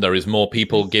person, there is more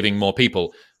people giving more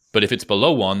people. But if it's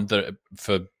below 1,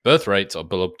 for birth rates, or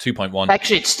below 2.1.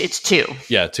 Actually, it's 2.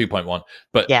 Yeah, 2.1.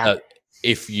 But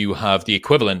if you have the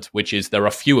equivalent, which is there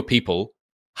are fewer people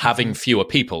having fewer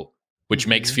people, which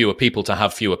makes fewer people to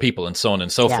have fewer people, and so on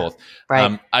and so forth.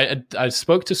 Right. I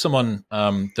spoke to someone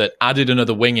that added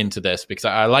another wing into this, because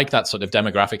I like that sort of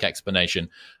demographic explanation.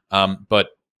 But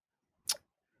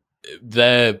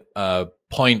their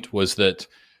point was that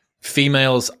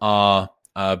females are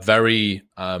very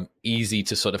easy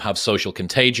to sort of have social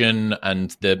contagion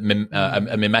and a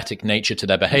mimetic nature to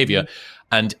their behavior.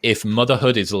 And if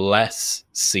motherhood is less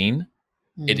seen,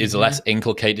 it is less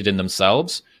inculcated in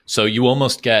themselves. So you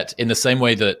almost get, in the same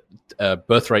way that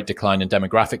birth rate decline and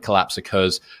demographic collapse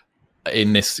occurs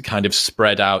in this kind of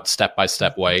spread out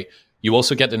step-by-step way, you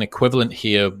also get an equivalent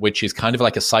here, which is kind of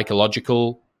like a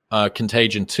psychological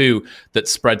contagion too, that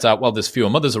spreads out. Well, there's fewer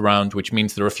mothers around, which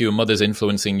means there are fewer mothers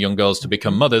influencing young girls to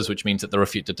become mothers, which means that there are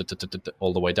few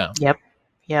all the way down. Yep.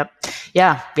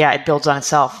 Yeah, it builds on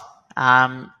itself.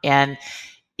 And I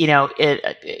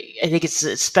think it's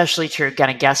especially true,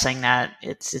 kind of guessing that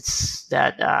it's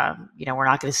that, we're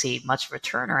not going to see much of a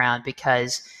turnaround,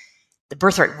 because the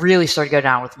birth rate really started to go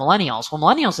down with millennials. Well,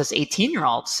 millennials as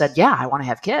 18-year-olds said, yeah, I want to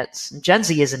have kids. And Gen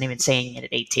Z isn't even saying it at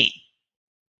 18.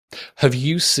 Have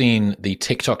you seen the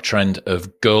TikTok trend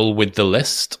of girl with the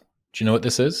list? Do you know what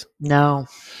this is? No.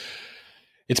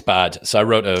 It's bad. So I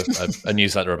wrote a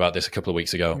newsletter about this a couple of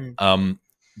weeks ago.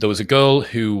 There was a girl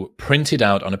who printed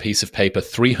out on a piece of paper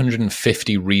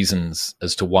 350 reasons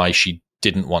as to why she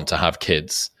didn't want to have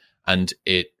kids. And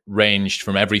it ranged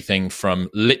from everything from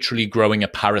literally growing a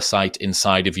parasite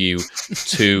inside of you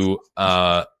to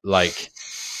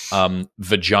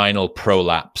vaginal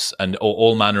prolapse and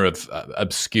all manner of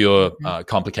obscure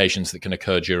complications that can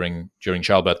occur during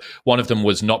childbirth. One of them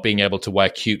was not being able to wear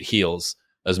cute heels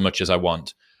as much as I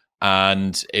want.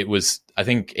 And it was, I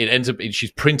think it ends up,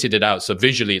 she's printed it out. So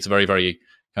visually, it's very, very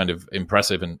kind of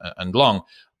impressive and long.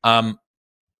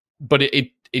 But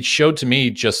it showed to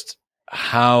me just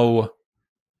how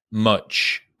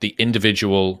much the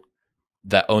individual,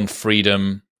 their own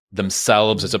freedom,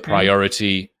 themselves as a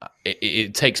priority,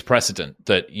 it takes precedent,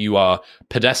 that you are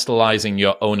pedestalizing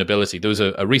your own ability. There was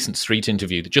a recent street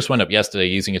interview that just went up yesterday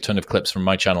using a ton of clips from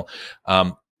my channel,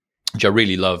 which I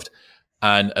really loved.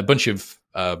 And a bunch of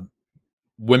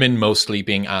women mostly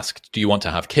being asked, do you want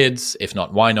to have kids? If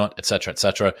not, why not? Et cetera, et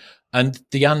cetera. And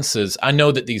the answers, I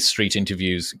know that these street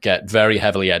interviews get very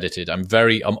heavily edited. I'm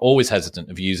always hesitant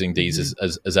of using these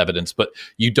as evidence, but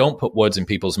you don't put words in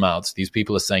people's mouths. These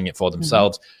people are saying it for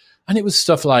themselves. And it was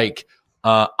stuff like,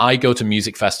 I go to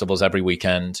music festivals every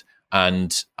weekend.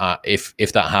 And if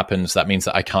that happens, that means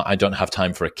that I don't have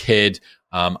time for a kid.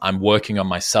 I'm working on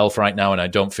myself right now and I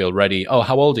don't feel ready. Oh,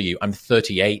 how old are you? I'm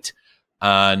 38.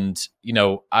 And,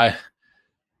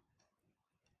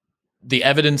 the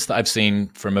evidence that I've seen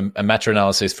from a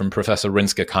meta-analysis from Professor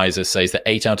Rinska-Kaiser says that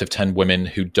 8 out of 10 women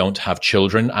who don't have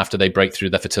children after they break through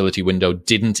their fertility window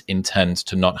didn't intend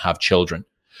to not have children.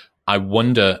 I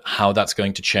wonder how that's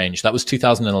going to change. That was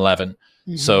 2011.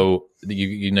 So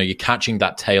you're catching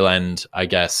that tail end, I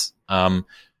guess. I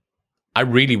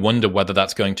really wonder whether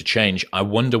that's going to change. I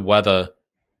wonder whether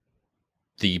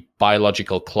the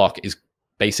biological clock is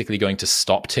basically going to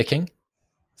stop ticking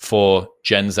for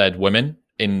Gen Z women,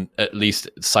 in at least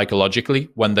psychologically,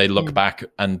 when they look back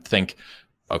and think,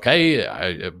 okay,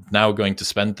 I'm now going to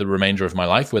spend the remainder of my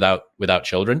life without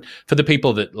children. For the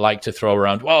people that like to throw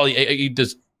around, well,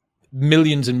 there's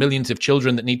millions and millions of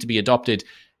children that need to be adopted.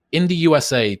 In the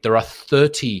USA, there are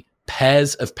 30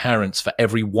 pairs of parents for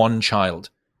every one child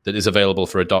that is available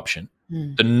for adoption.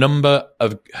 The number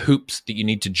of hoops that you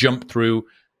need to jump through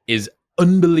is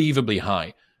unbelievably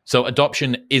high. So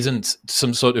adoption isn't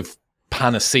some sort of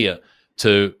panacea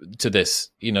to this,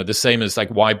 the same as like,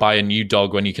 why buy a new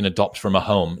dog when you can adopt from a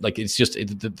home? Like, it's just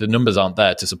the numbers aren't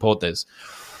there to support this.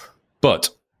 But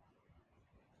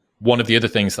one of the other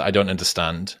things that I don't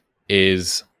understand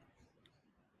is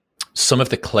some of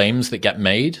the claims that get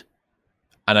made.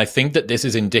 And I think that this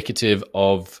is indicative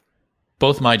of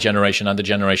both my generation and the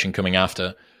generation coming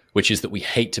after, which is that we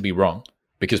hate to be wrong,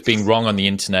 because being wrong on the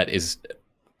internet is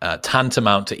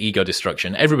tantamount to ego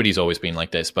destruction. Everybody's always been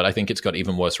like this, but I think it's got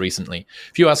even worse recently.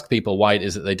 If you ask people why it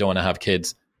is that they don't want to have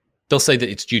kids, they'll say that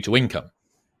it's due to income.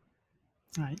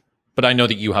 Right. But I know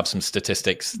that you have some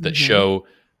statistics that show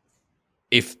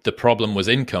if the problem was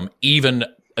income, even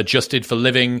adjusted for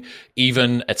living,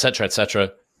 even et cetera,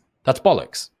 that's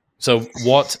bollocks. So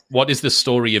what is the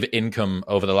story of income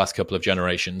over the last couple of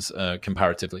generations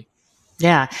comparatively?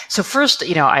 Yeah. So first,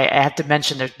 I have to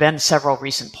mention there's been several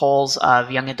recent polls of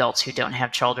young adults who don't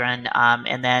have children,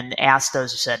 and then asked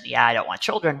those who said, yeah, I don't want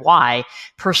children. Why?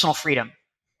 Personal freedom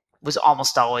was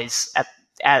almost always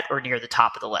at or near the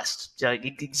top of the list. So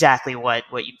exactly what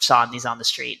you saw in these on the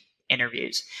street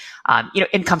interviews.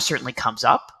 Income certainly comes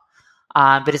up,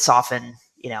 but it's often,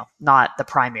 not the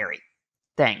primary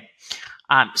thing.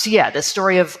 So yeah, the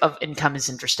story of income is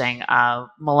interesting.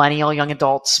 Millennial young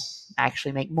adults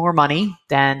actually make more money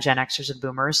than Gen Xers and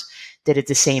Boomers did at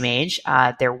the same age.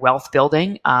 Their wealth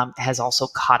building has also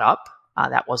caught up.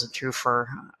 That wasn't true for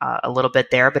a little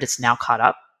bit there, but it's now caught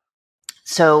up.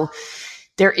 So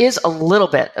there is a little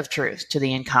bit of truth to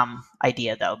the income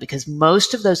idea, though, because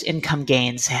most of those income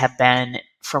gains have been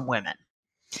from women.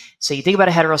 So you think about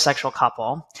a heterosexual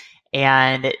couple,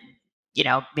 and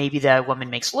maybe the woman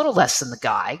makes a little less than the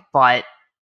guy, but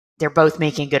they're both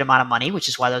making a good amount of money, which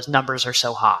is why those numbers are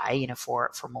so high,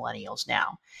 for millennials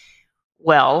now.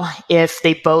 Well, if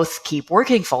they both keep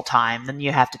working full time, then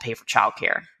you have to pay for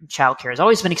childcare. Childcare has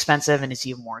always been expensive, and it's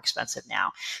even more expensive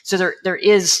now. So there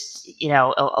is,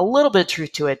 a little bit of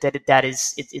truth to it that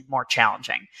it's more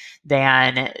challenging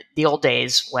than the old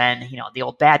days when, the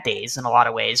old bad days in a lot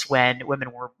of ways, when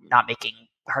women were not making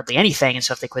hardly anything, and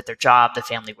so if they quit their job, the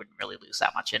family wouldn't really lose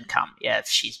that much income if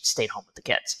she stayed home with the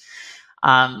kids.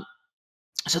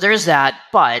 So there's that,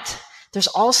 but there's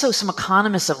also some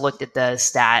economists have looked at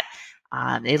this that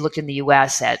they looked in the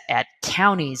U.S. at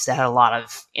counties that had a lot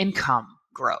of income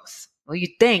growth. Well,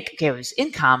 you'd think, okay, if it was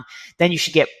income, then you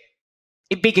should get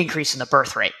a big increase in the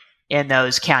birth rate in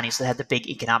those counties that had the big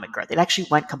economic growth. It actually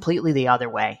went completely the other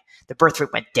way. The birth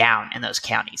rate went down in those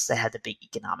counties that had the big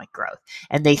economic growth.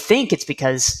 And they think it's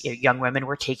because young women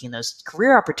were taking those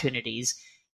career opportunities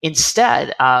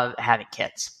instead of having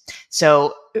kids.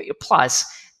 So plus,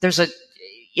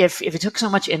 if it took so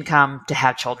much income to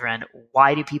have children,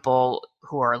 why do people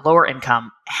who are lower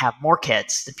income have more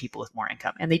kids than people with more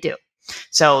income? And they do.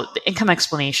 So the income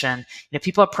explanation,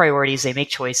 people have priorities, they make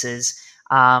choices.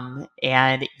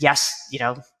 And yes,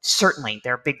 certainly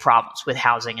there are big problems with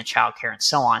housing and childcare and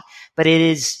so on, but it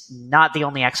is not the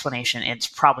only explanation. It's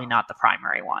probably not the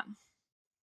primary one.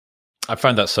 I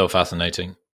find that so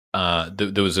fascinating.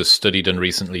 there was a study done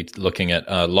recently looking at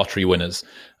lottery winners,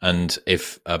 and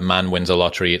if a man wins a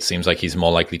lottery, it seems like he's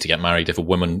more likely to get married. If a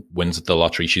woman wins the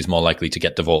lottery, she's more likely to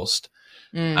get divorced.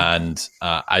 And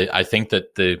I think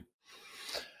that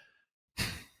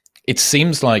it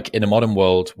seems like in a modern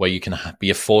world where you can be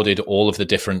afforded all of the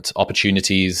different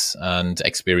opportunities and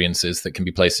experiences that can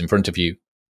be placed in front of you,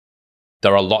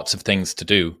 there are lots of things to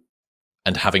do,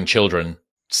 and having children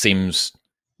seems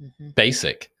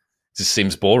basic. It just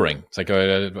seems boring. It's like,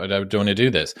 I don't want to do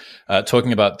this.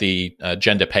 Talking about the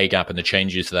gender pay gap and the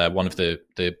changes there, one of the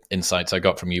insights I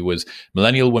got from you was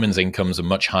millennial women's incomes are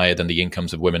much higher than the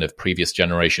incomes of women of previous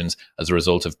generations as a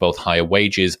result of both higher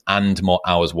wages and more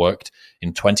hours worked.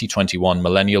 In 2021,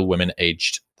 millennial women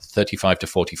aged 35 to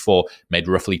 44 made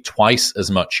roughly twice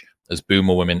as much as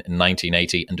boomer women in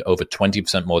 1980 and over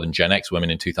 20% more than Gen X women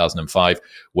in 2005.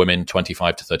 Women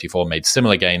 25 to 34 made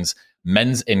similar gains.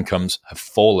 Men's incomes have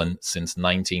fallen since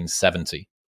 1970.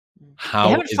 They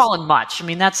haven't fallen much. I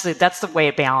mean, that's the way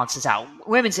it balances out.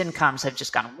 Women's incomes have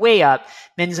just gone way up.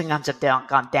 Men's incomes have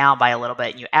gone down by a little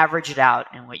bit. And you average it out,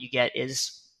 and what you get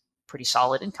is pretty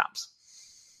solid incomes.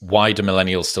 Why do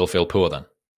millennials still feel poor then?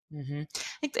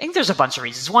 I think there's a bunch of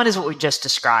reasons. One is what we just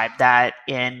described, that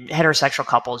in heterosexual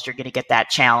couples, you're going to get that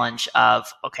challenge of,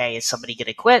 okay, is somebody going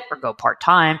to quit or go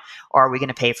part-time, or are we going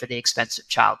to pay for the expensive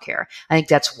childcare? I think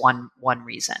that's one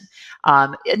reason.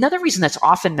 Another reason that's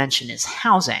often mentioned is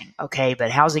housing. Okay,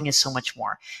 but housing is so much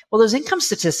more. Well, those income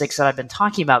statistics that I've been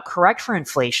talking about correct for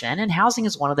inflation, and housing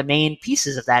is one of the main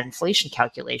pieces of that inflation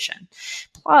calculation.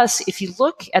 Plus, if you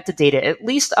look at the data, at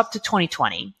least up to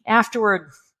 2020,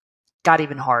 afterward, got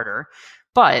even harder.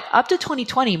 But up to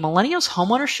 2020, millennials'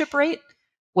 homeownership rate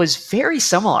was very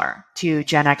similar to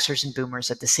Gen Xers and boomers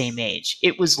at the same age.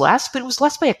 It was less, but it was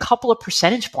less by a couple of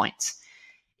percentage points.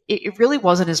 It really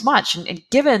wasn't as much. And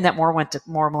given that more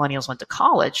millennials went to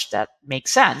college, that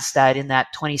makes sense that in that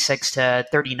 26 to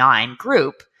 39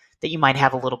 group, that you might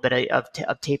have a little bit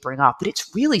of tapering off, but it's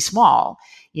really small.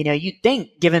 You'd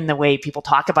think, given the way people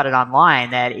talk about it online,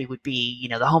 that it would be,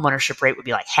 the homeownership rate would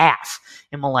be like half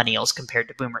in millennials compared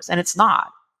to boomers, and it's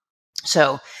not.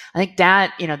 So I think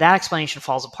that, that explanation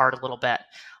falls apart a little bit.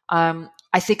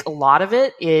 I think a lot of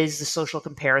it is the social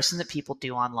comparison that people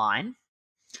do online.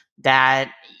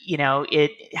 That,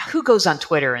 who goes on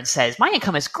Twitter and says, my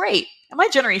income is great and my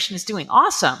generation is doing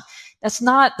awesome? That's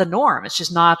not the norm. It's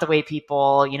just not the way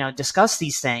people, discuss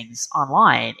these things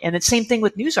online. And it's the same thing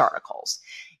with news articles.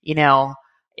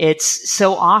 It's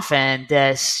so often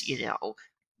this,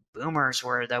 boomers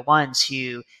were the ones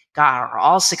who are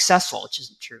all successful, which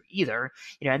isn't true either.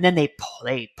 And then they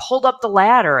pulled up the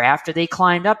ladder after they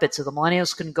climbed up it so the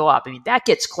millennials couldn't go up. I mean, that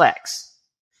gets clicks.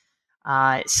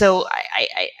 So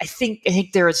I think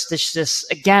there is this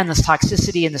again, this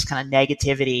toxicity and this kind of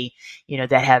negativity,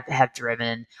 that have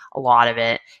driven a lot of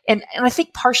it. And I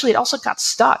think partially it also got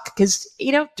stuck because,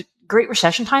 Great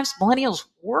Recession times, millennials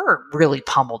were really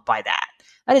pummeled by that.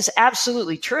 That is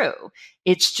absolutely true.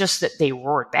 It's just that they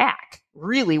roared back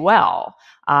really well,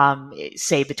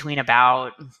 say between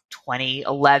about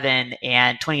 2011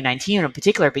 and 2019 in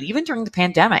particular, but even during the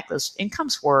pandemic, those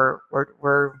incomes were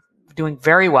doing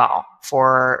very well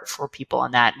for people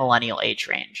in that millennial age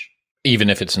range. Even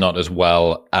if it's not as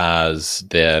well as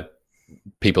the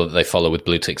people that they follow with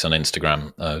blue ticks on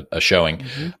Instagram are showing.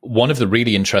 One of the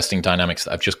really interesting dynamics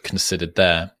that I've just considered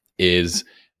there is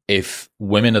if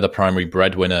women are the primary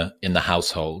breadwinner in the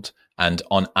household, and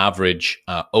on average,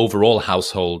 overall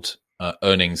household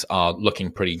earnings are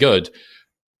looking pretty good,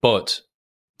 but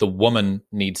the woman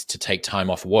needs to take time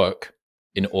off work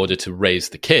in order to raise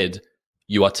the kid,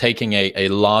 you are taking a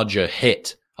larger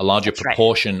hit, a larger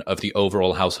proportion of the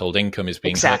overall household income is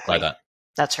being hit by that.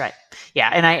 That's right. Yeah,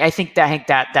 and I think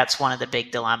that's one of the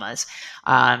big dilemmas,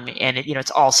 and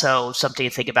it's also something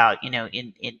to think about,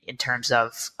 in terms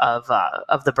of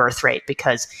the birth rate,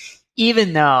 because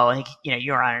even though I think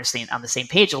you're on the same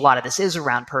page, a lot of this is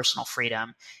around personal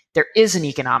freedom. There is an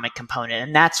economic component,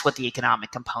 and that's what the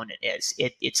economic component is.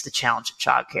 It's the challenge of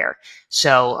childcare.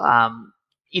 So,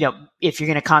 if you're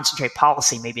going to concentrate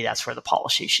policy, maybe that's where the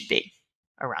policy should be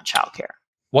around childcare.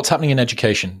 What's happening in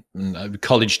education?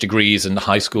 College degrees and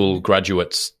high school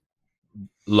graduates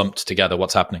lumped together.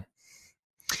 What's happening?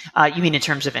 You mean in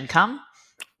terms of income?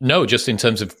 No, just in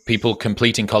terms of people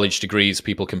completing college degrees,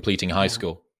 people completing high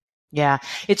school. Yeah,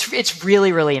 it's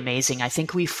really, really amazing. I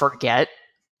think we forget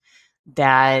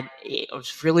that it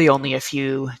was really only a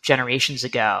few generations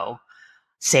ago,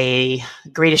 say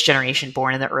the greatest generation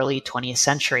born in the early 20th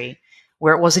century,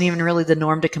 where it wasn't even really the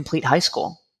norm to complete high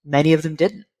school. Many of them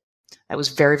didn't. That was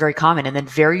very, very common. And then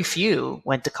very few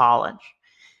went to college.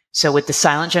 So with the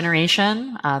silent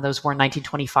generation, those born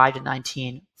 1925 to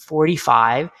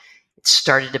 1945, it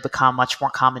started to become much more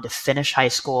common to finish high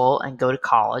school and go to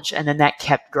college. And then that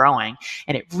kept growing.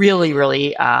 And it really,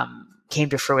 really came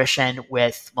to fruition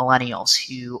with millennials,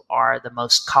 who are the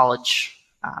most college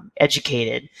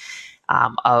educated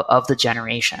of the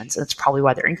generations. And it's probably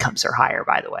why their incomes are higher,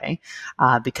 by the way,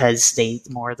 because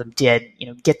more of them did,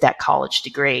 get that college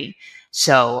degree.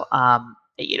 So,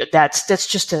 that's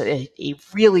just a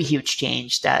really huge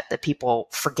change that people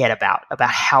forget about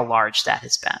how large that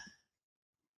has been.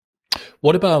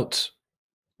 What about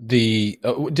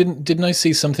didn't I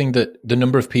see something that the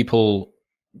number of people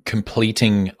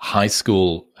completing high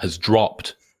school has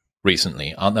dropped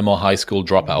recently? Aren't there more high school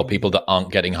dropout, or people that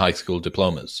aren't getting high school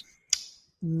diplomas?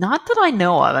 Not that I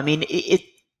know of. I mean,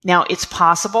 now it's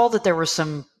possible that there were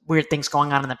some weird things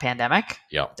going on in the pandemic.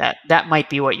 Yeah, that might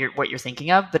be what you're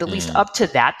thinking of. But at least up to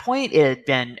that point, it had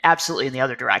been absolutely in the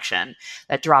other direction.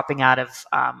 That dropping out of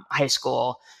high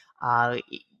school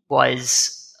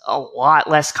was a lot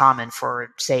less common for,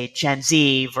 say, Gen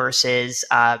Z versus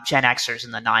Gen Xers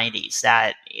in the 90s.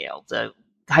 That the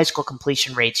high school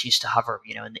completion rates used to hover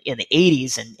in the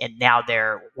 80s, and now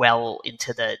they're well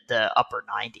into the upper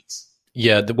 90s.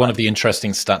 Yeah, one of the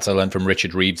interesting stats I learned from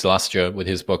Richard Reeves last year with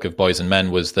his book of Boys and Men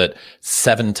was that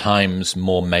 7 times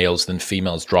more males than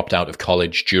females dropped out of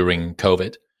college during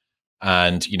COVID.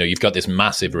 And, you've got this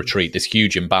massive retreat, this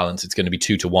huge imbalance. It's going to be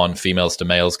 2-to-1 females to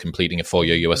males completing a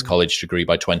 4-year US college degree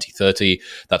by 2030.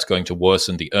 That's going to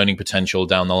worsen the earning potential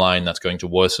down the line. That's going to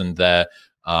worsen their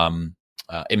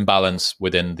imbalance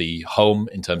within the home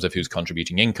in terms of who's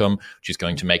contributing income, which is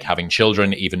going to make having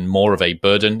children even more of a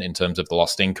burden in terms of the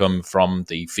lost income from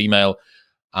the female.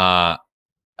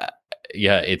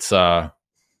 It's a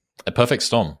perfect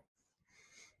storm.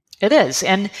 It is.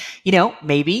 And,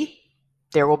 maybe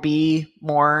there will be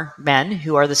more men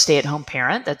who are the stay-at-home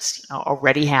parent. That's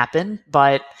already happened.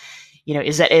 But,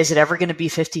 is it ever going to be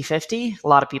 50-50? A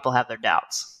lot of people have their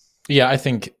doubts. Yeah, I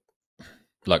think,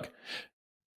 look,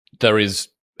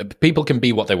 people can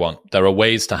be what they want. There are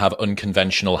ways to have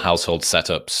unconventional household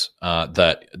setups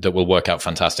that will work out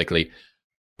fantastically.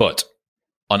 But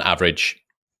on average,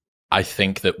 I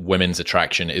think that women's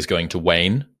attraction is going to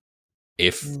wane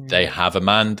if they have a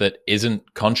man that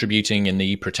isn't contributing in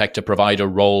the protector-provider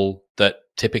role. That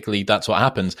typically that's what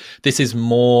happens. This is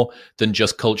more than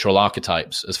just cultural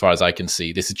archetypes, as far as I can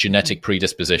see. This is genetic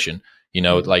predisposition.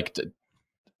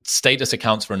 Status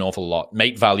accounts for an awful lot.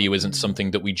 Mate value isn't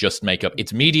something that we just make up.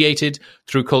 It's mediated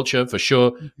through culture for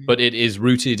sure, but it is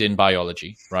rooted in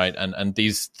biology, right? And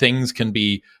these things can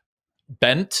be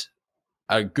bent,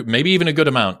 maybe even a good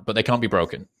amount, but they can't be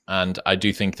broken. And I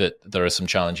do think that there are some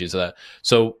challenges there.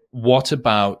 So what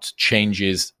about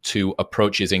changes to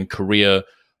approaches in career,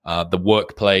 the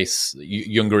workplace,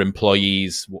 younger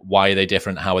employees? Why are they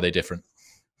different? How are they different?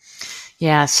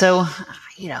 Yeah, so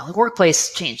the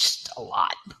workplace changed a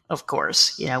lot, of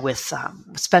course. With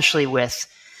especially with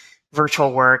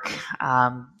virtual work,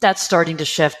 that's starting to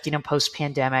shift.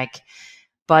 Post-pandemic.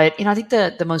 But I think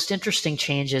the most interesting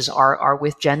changes are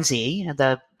with Gen Z.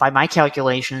 By my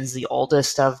calculations, the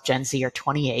oldest of Gen Z are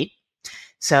 28.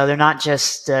 So they're not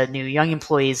just the new young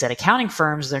employees at accounting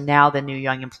firms; they're now the new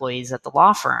young employees at the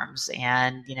law firms,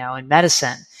 and in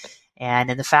medicine,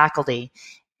 and in the faculty,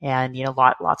 and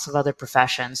lots of other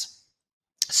professions.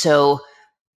 So,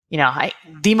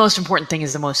 the most important thing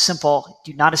is the most simple.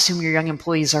 Do not assume your young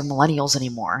employees are millennials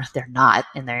anymore. They're not,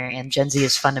 and Gen Z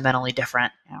is fundamentally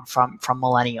different from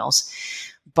millennials.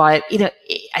 But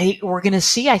we're going to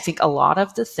see, I think, a lot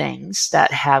of the things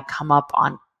that have come up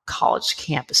on college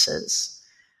campuses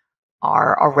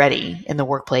are already in the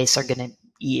workplace are going to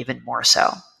be even more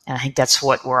so. And I think that's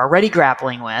what we're already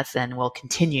grappling with, and will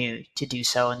continue to do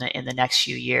so in the next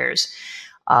few years.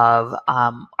 Are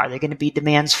there going to be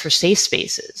demands for safe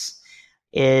spaces?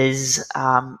 Is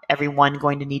everyone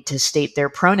going to need to state their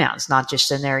pronouns, not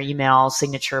just in their email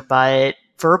signature, but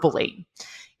verbally?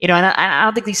 And I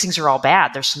don't think these things are all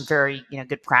bad. There's some very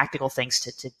good practical things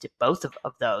to both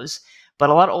of those.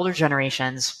 But a lot of older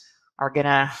generations are going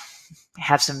to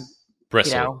have some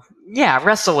wrestle.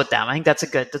 Wrestle with them. I think that's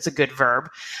a good verb.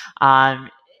 And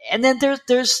then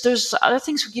there's other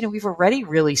things we've already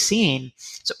really seen.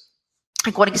 So,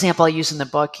 like, one example I use in the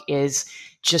book is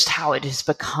just how it has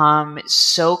become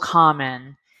so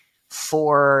common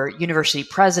for university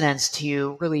presidents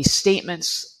to release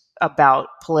statements about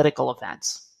political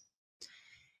events.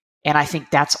 And I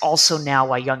think that's also now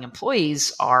why young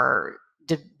employees are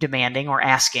demanding or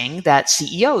asking that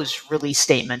CEOs release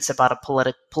statements about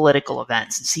political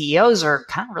events. And CEOs are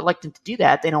kind of reluctant to do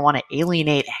that. They don't want to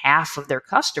alienate half of their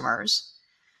customers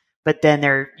but then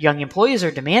their young employees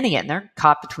are demanding it, and they're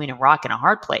caught between a rock and a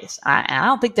hard place. And I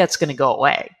don't think that's going to go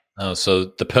away. Oh, so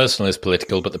the personal is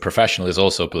political, but the professional is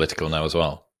also political now as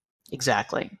well.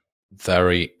 Exactly.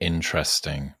 Very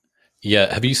interesting.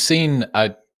 Yeah. Have you seen,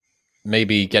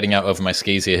 maybe getting out over my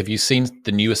skis here, have you seen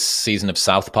the newest season of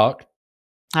South Park?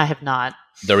 I have not.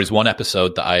 There is one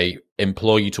episode that I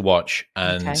implore you to watch.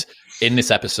 And in this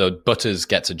episode, Butters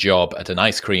gets a job at an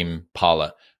ice cream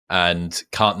parlor. And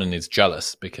Cartman is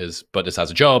jealous because Butters has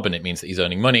a job and it means that he's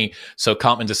earning money. So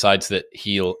Cartman decides that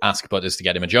he'll ask Butters to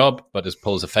get him a job. Butters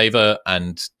pulls a favor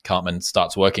and Cartman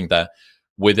starts working there.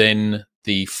 Within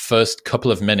the first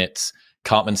couple of minutes,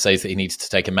 Cartman says that he needs to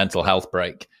take a mental health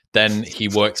break. Then he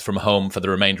works from home for the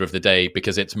remainder of the day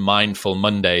because it's Mindful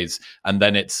Mondays. And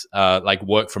then it's like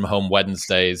work from home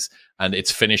Wednesdays. And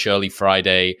it's finish early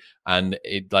Friday. And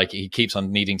he keeps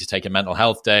on needing to take a mental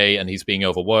health day and he's being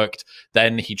overworked.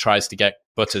 Then he tries to get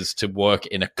Butters to work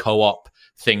in a co-op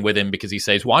thing with him because he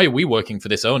says, why are we working for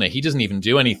this owner? He doesn't even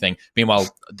do anything. Meanwhile,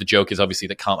 the joke is obviously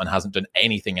that Cartman hasn't done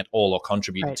anything at all or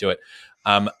contributed to it.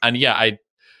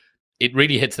 It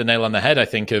really hits the nail on the head, I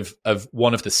think, of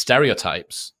one of the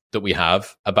stereotypes that we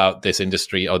have about this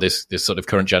industry or this sort of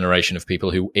current generation of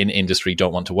people who in industry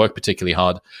don't want to work particularly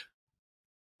hard.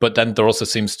 But then there also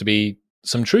seems to be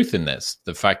some truth in this.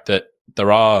 The fact that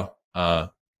there are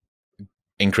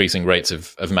increasing rates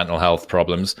of mental health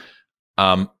problems.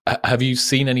 Have you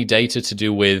seen any data to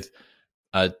do with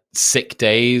sick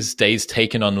days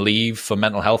taken on leave for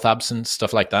mental health absence,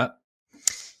 stuff like that?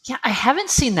 Yeah, I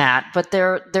haven't seen that, but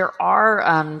there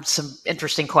are some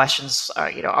interesting questions,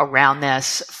 around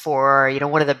this for,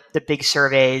 one of the big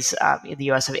surveys in the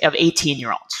U.S. of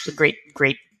 18-year-olds. It's a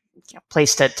great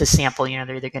place to sample.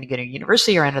 They're either going to go to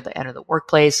university or enter the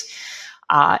workplace,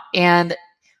 and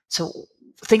so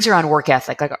things around work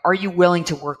ethic, like are you willing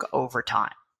to work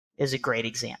overtime, is a great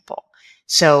example.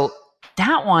 So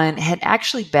that one had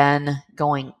actually been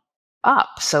going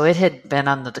up. So it had been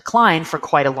on the decline for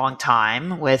quite a long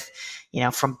time with,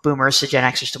 from boomers to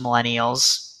Gen Xers to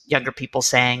millennials, younger people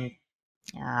saying,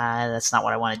 that's not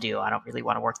what I want to do. I don't really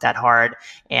want to work that hard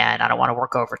and I don't want to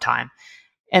work overtime.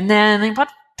 And then about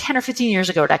 10 or 15 years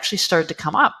ago, it actually started to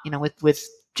come up, with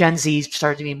Gen Z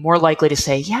started to be more likely to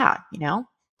say, yeah,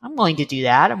 I'm willing to do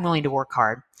that. I'm willing to work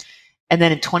hard. And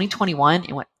then in 2021,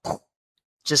 it went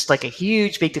just like a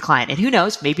huge, big decline. And who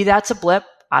knows, maybe that's a blip.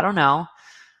 I don't know.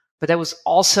 But that was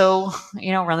also,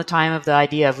 around the time of the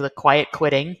idea of the quiet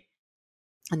quitting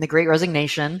and the Great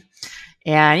Resignation.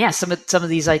 And yeah, some of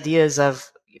these ideas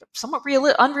of somewhat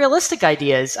unrealistic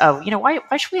ideas of,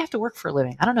 why should we have to work for a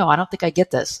living? I don't know. I don't think I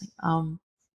get this.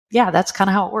 Yeah, that's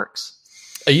kind of how it works.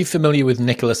 Are you familiar with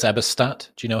Nicholas Eberstadt?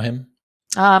 Do you know him?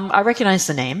 I recognize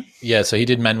the name. Yeah, so he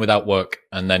did Men Without Work,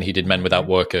 and then he did Men Without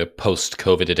Work, a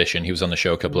post-COVID edition. He was on the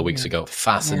show a couple of weeks ago.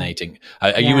 Fascinating.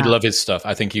 Yeah. You would love his stuff.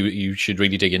 I think you should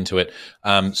really dig into it.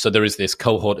 So there is this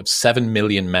cohort of 7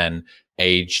 million men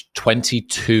aged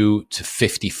 22 to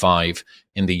 55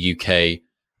 in the UK,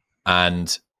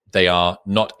 and they are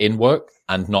not in work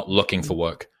and not looking for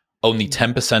work. Only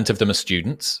 10% of them are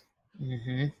students.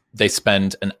 Mm-hmm. They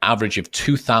spend an average of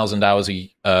 2,000 hours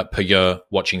per year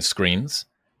watching screens.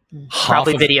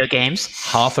 Probably video games.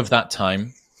 Half of that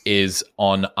time is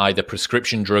on either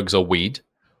prescription drugs or weed.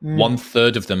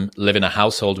 1/3 of them live in a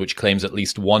household which claims at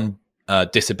least one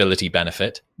disability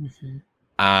benefit. Mm-hmm.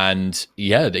 And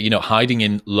hiding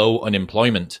in low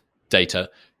unemployment data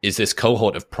is this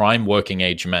cohort of prime working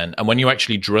age men. And when you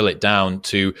actually drill it down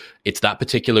to it's that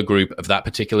particular group of that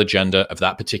particular gender, of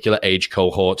that particular age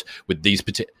cohort with these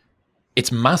it's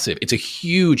massive. It's a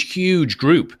huge, huge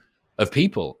group of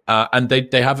people. And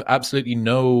they have absolutely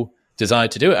no desire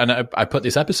to do it. And I put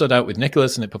this episode out with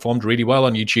Nicholas and it performed really well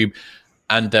on YouTube.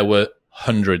 And there were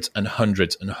hundreds and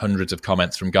hundreds and hundreds of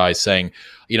comments from guys saying,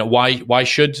 why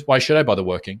should I bother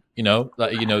working? The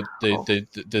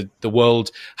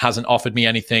world hasn't offered me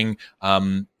anything.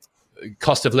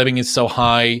 Cost of living is so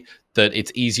high that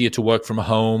it's easier to work from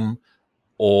home.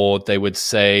 Or they would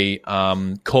say,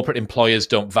 corporate employers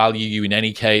don't value you in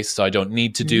any case, so I don't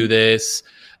need to do this.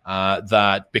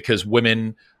 That because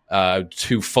women are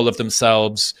too full of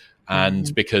themselves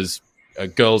and because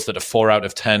girls that are 4 out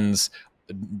of 10s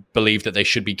believe that they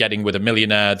should be getting with a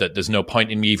millionaire, that there's no point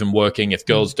in me even working if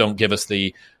girls don't give us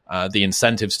the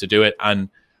incentives to do it. And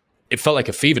it felt like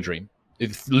a fever dream.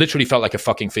 It literally felt like a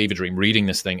fucking fever dream reading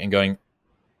this thing and going,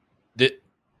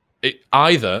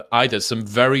 either some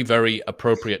very, very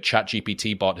appropriate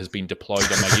ChatGPT bot has been deployed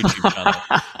on my YouTube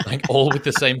channel, like all with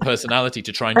the same personality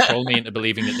to try and troll me into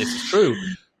believing that this is true,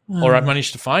 or I've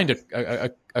managed to find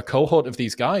a cohort of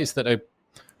these guys that are,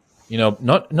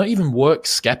 not even work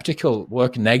skeptical,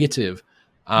 work negative.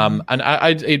 And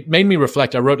it made me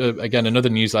reflect. I wrote again another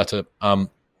newsletter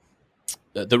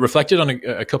that reflected on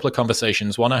a couple of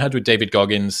conversations. One I had with David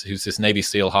Goggins, who's this Navy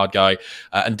SEAL hard guy,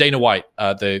 and Dana White,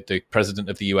 the president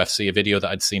of the UFC, a video that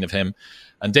I'd seen of him.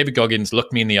 And David Goggins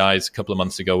looked me in the eyes a couple of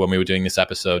months ago when we were doing this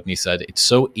episode, and he said, "It's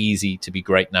so easy to be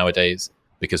great nowadays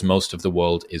because most of the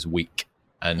world is weak."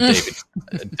 And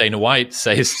Dana White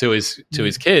says to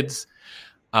his kids,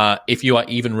 if you are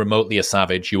even remotely a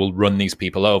savage, you will run these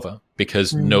people over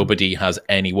because nobody has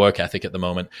any work ethic at the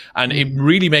moment. And it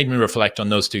really made me reflect on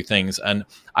those two things. And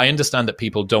I understand that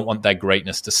people don't want their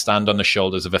greatness to stand on the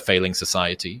shoulders of a failing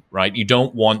society, right? You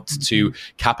don't want to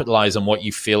capitalize on what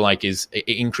you feel like is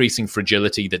increasing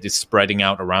fragility that is spreading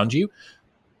out around you.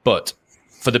 But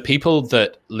for the people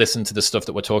that listen to the stuff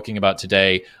that we're talking about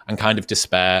today and kind of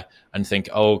despair and think,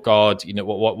 oh God,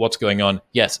 what's going on?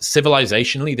 Yes,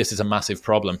 civilizationally, this is a massive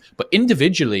problem. But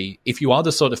individually, if you are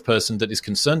the sort of person that is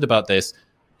concerned about this,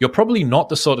 you're probably not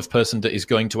the sort of person that is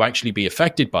going to actually be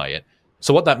affected by it.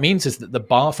 So what that means is that the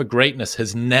bar for greatness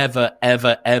has never,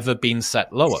 ever, ever been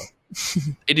set lower.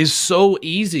 It is so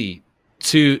easy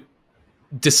to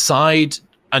decide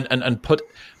and put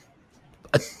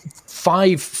a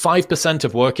 5%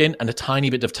 of work in and a tiny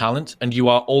bit of talent, and you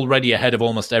are already ahead of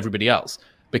almost everybody else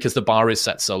because the bar is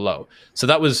set so low. So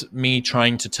that was me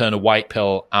trying to turn a white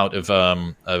pill out of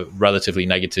a relatively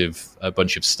negative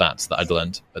bunch of stats that I'd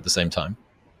learned at the same time.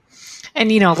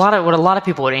 And a lot of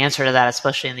people would answer to that,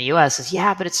 especially in the US, is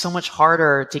yeah, but it's so much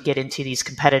harder to get into these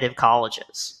competitive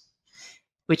colleges,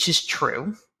 which is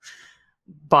true.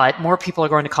 But more people are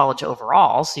going to college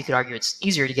overall, so you could argue it's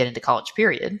easier to get into college,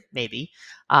 period, maybe.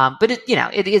 But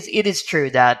it is true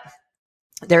that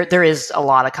there is a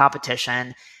lot of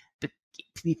competition.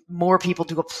 More people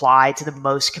do apply to the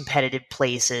most competitive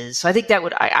places. So I think that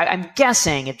I'm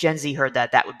guessing if Gen Z heard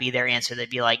that would be their answer. They'd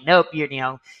be like, nope,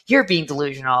 you're being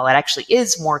delusional. It actually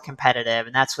is more competitive,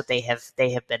 and that's what they have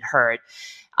been heard.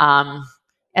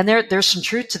 And there's some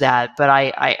truth to that, but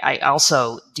I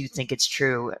also do think it's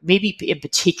true. Maybe in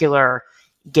particular,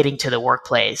 getting to the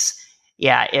workplace.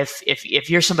 Yeah, if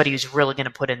you're somebody who's really going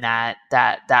to put in that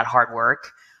hard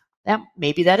work,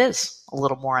 maybe that is a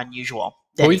little more unusual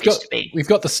than it used to be. We've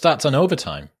got the stats on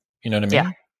overtime. You know what I mean?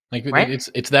 Yeah. Like right?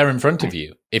 It's there in front of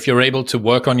you. If you're able to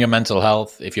work on your mental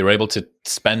health, if you're able to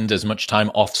spend as much time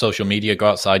off social media, go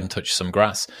outside and touch some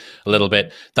grass a little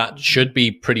bit, that should be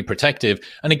pretty protective.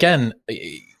 And again,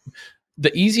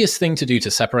 the easiest thing to do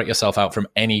to separate yourself out from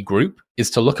any group is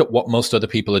to look at what most other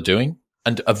people are doing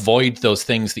and avoid those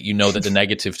things that that are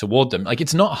negative toward them. Like,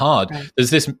 it's not hard. Right. There's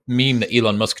this meme that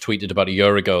Elon Musk tweeted about a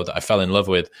year ago that I fell in love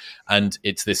with. And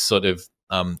it's this sort of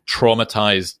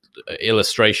traumatized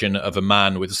illustration of a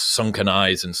man with sunken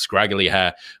eyes and scraggly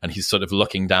hair. And he's sort of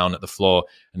looking down at the floor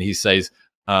and he says,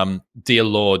 dear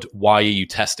Lord, why are you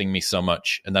testing me so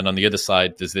much? And then on the other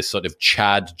side, there's this sort of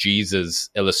Chad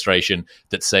Jesus illustration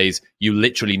that says, you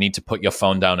literally need to put your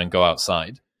phone down and go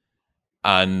outside.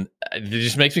 And it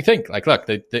just makes me think, like, look,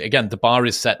 again, the bar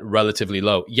is set relatively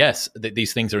low. Yes,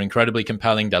 these things are incredibly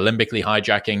compelling. They're limbically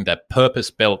hijacking. They're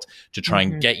purpose-built to try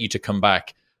and get you to come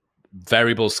back.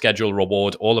 Variable schedule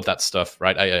reward, all of that stuff,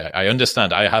 right? I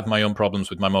understand. I have my own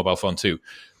problems with my mobile phone too.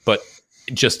 But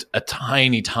just a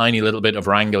tiny, tiny little bit of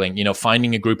wrangling,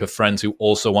 finding a group of friends who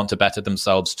also want to better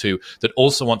themselves too, that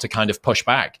also want to kind of push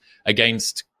back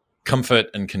against comfort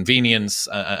and convenience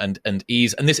and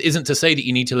ease. And this isn't to say that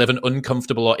you need to live an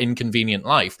uncomfortable or inconvenient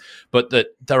life, but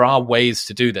that there are ways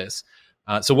to do this.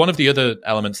 So one of the other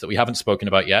elements that we haven't spoken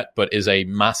about yet, but is a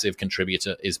massive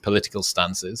contributor, is political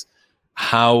stances.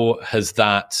 How has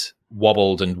that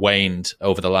wobbled and waned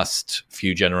over the last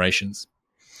few generations?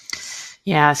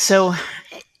 Yeah, so,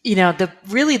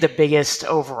 the biggest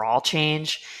overall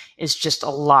change is just a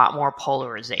lot more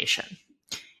polarization.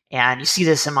 And you see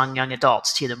this among young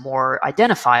adults too, the more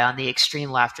identify on the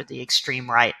extreme left or the extreme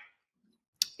right.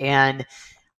 And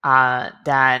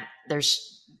that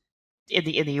there's, in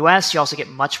the US, you also get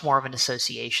much more of an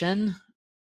association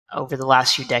over the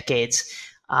last few decades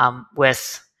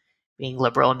with being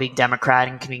liberal and being Democrat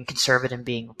and being conservative and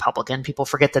being Republican. People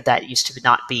forget that used to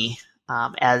not be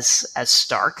as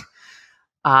stark.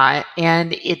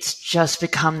 And it's just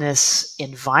become this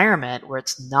environment where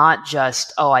it's not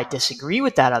just, oh, I disagree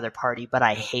with that other party, but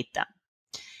I hate them.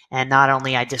 And not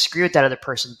only I disagree with that other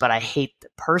person, but I hate the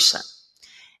person.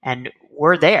 And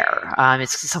we're there.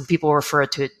 Some people refer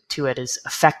to it as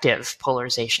affective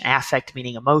polarization, affect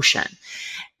meaning emotion.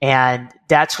 And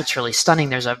that's what's really stunning.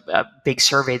 There's a big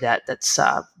survey that's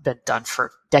been done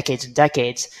for decades and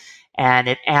decades. And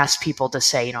it asked people to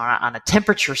say, on a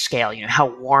temperature scale, how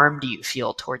warm do you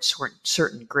feel towards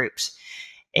certain groups?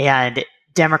 And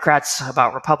Democrats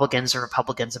about Republicans or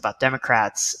Republicans about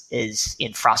Democrats is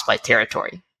in frostbite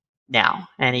territory now.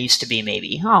 And it used to be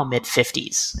maybe, mid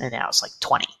 50s, and now it's like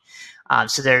 20.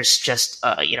 So there's just,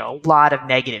 a lot of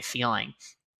negative feeling.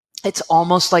 It's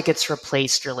almost like it's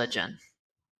replaced religion,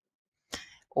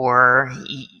 or,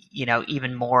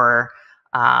 even more,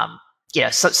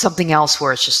 something else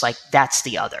where it's just like, that's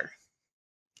the other.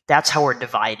 That's how we're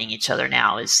dividing each other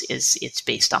now, is it's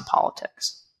based on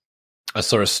politics. I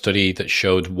saw a study that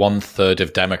showed 1/3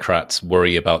 of Democrats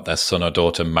worry about their son or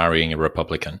daughter marrying a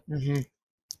Republican. Mm-hmm.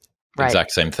 Right.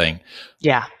 Exact same thing.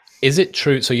 Yeah. Is it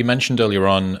true? So you mentioned earlier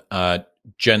on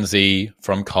Gen Z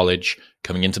from college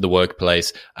coming into the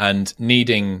workplace and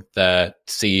needing their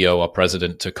CEO or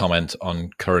president to comment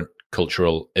on current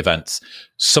cultural events.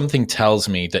 Something tells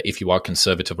me that if you are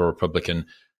conservative or Republican,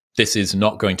 this is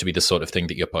not going to be the sort of thing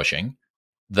that you're pushing.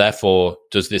 Therefore,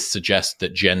 does this suggest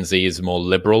that Gen Z is more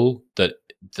liberal, that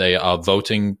they are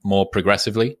voting more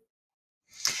progressively?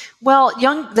 Well,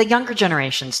 the younger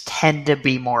generations tend to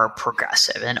be more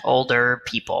progressive, and older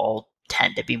people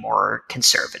tend to be more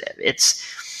conservative. It's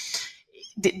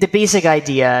the basic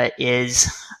idea is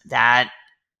that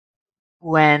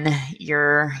when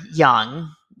you're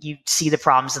young, you see the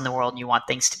problems in the world and you want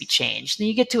things to be changed. Then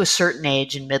you get to a certain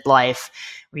age in midlife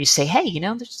where you say, hey,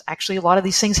 there's actually a lot of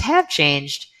these things have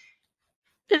changed.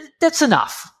 That's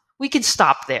enough. We can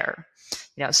stop there.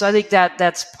 So I think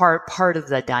that's part of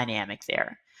the dynamic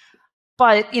there.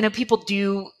 But, people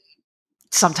do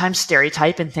sometimes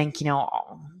stereotype and think,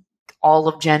 all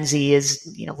of Gen Z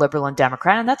is, liberal and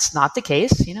Democrat, and that's not the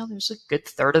case. There's a good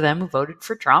third of them who voted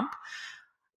for Trump.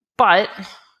 But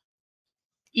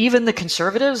even the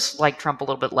conservatives like Trump a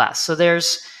little bit less. So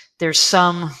there's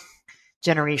some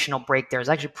generational break there. It's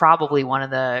actually probably one of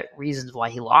the reasons why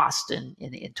he lost in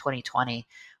 2020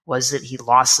 was that he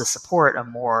lost the support of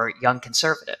more young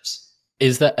conservatives.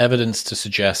 Is there evidence to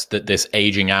suggest that this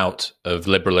aging out of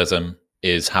liberalism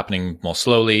is happening more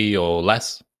slowly or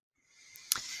less?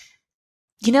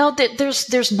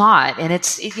 There's not, and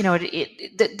it's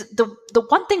the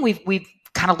one thing we've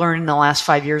kind of learned in the last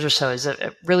 5 years or so is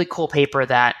a really cool paper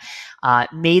that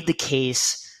made the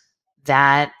case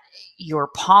that your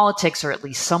politics are at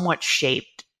least somewhat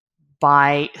shaped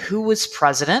by who was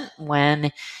president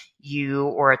when you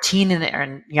were a teen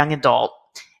and young adult,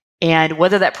 and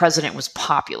whether that president was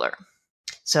popular.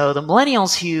 So the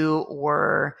millennials who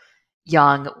were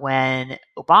young when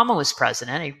Obama was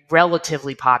president, a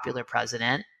relatively popular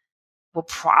president, will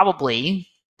probably,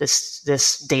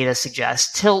 this data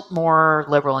suggests, tilt more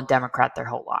liberal and Democrat their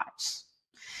whole lives.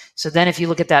 So then if you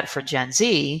look at that for Gen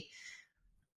Z,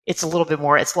 it's a little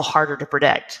harder to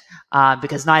predict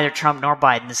because neither Trump nor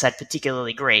Biden has had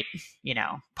particularly great,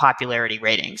 popularity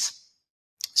ratings.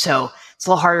 So it's a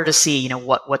little harder to see,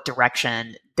 what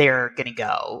direction they're going to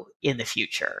go in the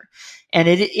future. And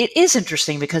it is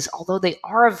interesting because although they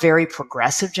are a very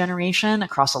progressive generation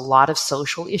across a lot of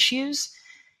social issues,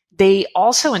 they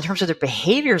also, in terms of their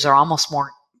behaviors, are almost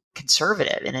more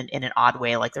conservative in an odd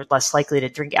way. Like they're less likely to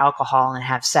drink alcohol and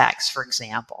have sex, for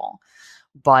example.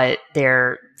 But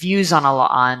their views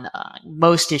on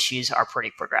most issues are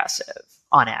pretty progressive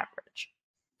on average.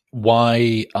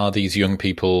 Why are these young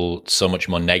people so much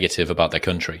more negative about their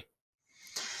country?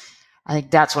 I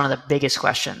think that's one of the biggest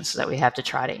questions that we have to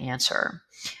try to answer.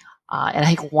 And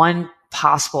I think one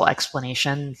possible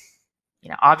explanation,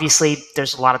 obviously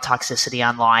there's a lot of toxicity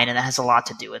online and that has a lot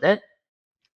to do with it.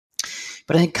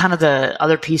 But I think kind of the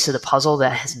other piece of the puzzle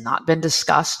that has not been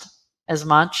discussed as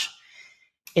much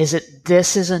is that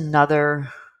this is another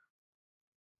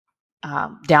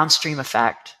downstream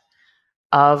effect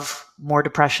of more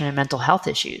depression and mental health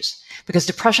issues. Because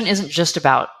depression isn't just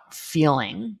about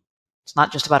feeling. It's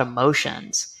not just about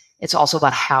emotions. It's also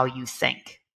about how you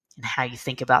think and how you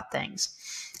think about things.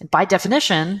 And by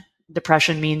definition,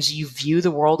 depression means you view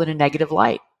the world in a negative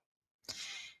light.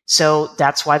 So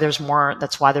that's why there's more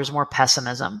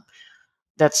pessimism.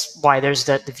 That's why there's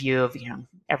the view of,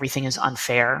 everything is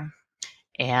unfair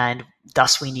and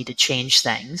thus we need to change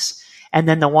things. And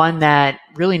then the one that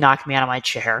really knocked me out of my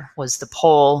chair was the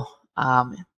poll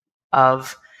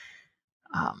of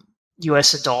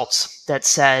U.S. adults that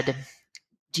said,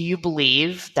 do you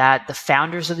believe that the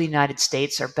founders of the United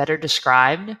States are better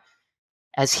described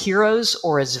as heroes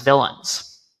or as villains?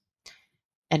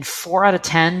 And 4 out of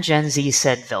 10 Gen Z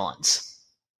said villains.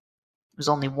 It was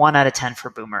only 1 out of 10 for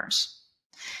boomers.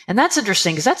 And that's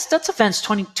interesting because that's events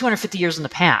 250 years in the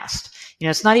past.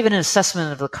 It's not even an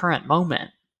assessment of the current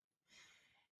moment.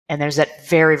 And there's that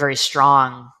very, very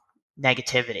strong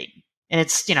negativity. And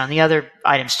it's, and the other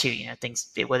items too, things,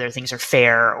 whether things are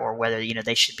fair or whether,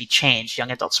 they should be changed.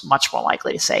 Young adults much more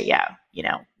likely to say, yeah,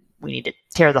 we need to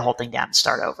tear the whole thing down and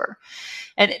start over.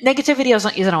 And negativity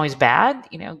isn't always bad.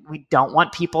 We don't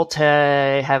want people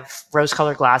to have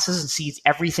rose-colored glasses and see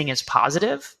everything as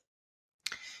positive.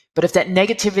 But if that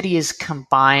negativity is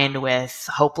combined with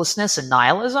hopelessness and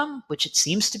nihilism, which it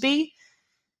seems to be,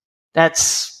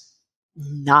 that's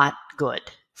not good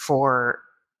for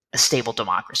a stable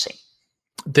democracy.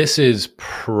 This is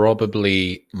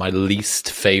probably my least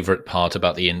favorite part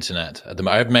about the internet.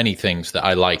 I have many things that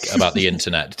I like about the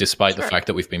internet, despite the fact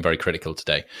that we've been very critical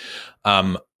today.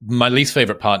 My least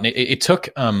favorite part, it took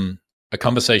a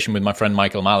conversation with my friend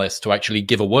Michael Malice to actually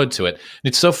give a word to it. And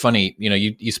it's so funny,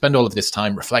 you spend all of this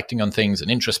time reflecting on things and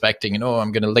introspecting and,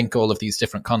 I'm going to link all of these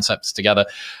different concepts together.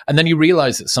 And then you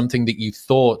realize that something that you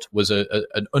thought was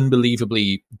an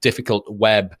unbelievably difficult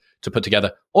web to put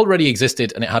together already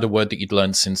existed, and it had a word that you'd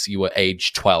learned since you were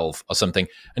age 12 or something.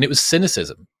 And it was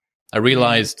cynicism. I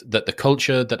realized that the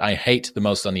culture that I hate the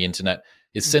most on the internet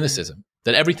is cynicism,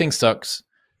 that everything sucks,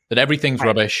 that everything's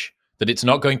rubbish, that it's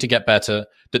not going to get better,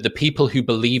 that the people who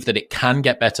believe that it can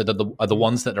get better are the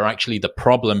ones that are actually the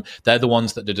problem. They're the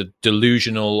ones that are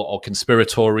delusional or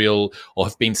conspiratorial or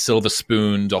have been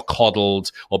silver-spooned or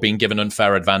coddled or being given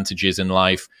unfair advantages in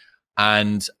life.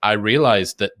 And I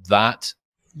realized that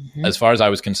as far as I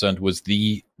was concerned, was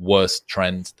the worst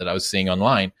trend that I was seeing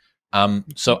online.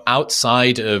 So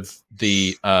outside of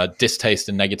the distaste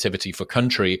and negativity for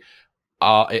country,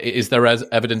 is there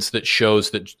evidence that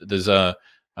shows that there's a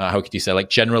how could you say, like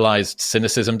generalized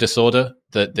cynicism disorder,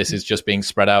 that this is just being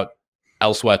spread out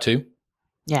elsewhere too?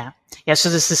 Yeah. So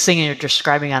there's this thing you're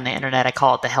describing on the internet. I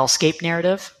call it the hellscape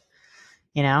narrative,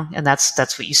 and that's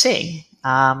what you see.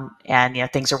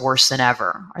 And things are worse than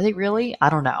ever. Are they really? I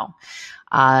don't know.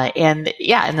 In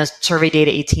the survey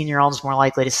data, 18-year-olds more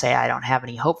likely to say, I don't have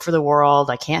any hope for the world.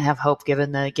 I can't have hope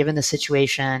given the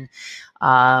situation.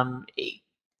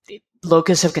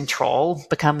 Locus of control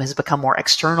has become more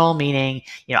external, meaning,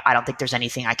 I don't think there's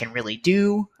anything I can really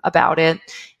do about it.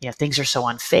 Things are so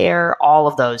unfair. All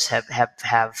of those have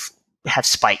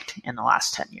spiked in the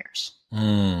last 10 years.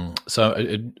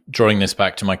 So drawing this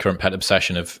back to my current pet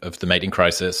obsession of the mating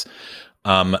crisis,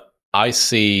 I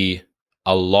see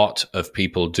a lot of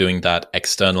people doing that,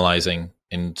 externalizing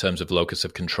in terms of locus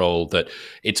of control, that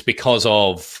it's because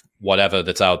of whatever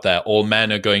that's out there. All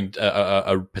men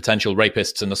are potential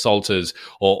rapists and assaulters,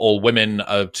 or all women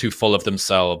are too full of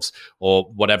themselves, or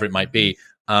whatever it might be.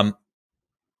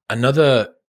 Another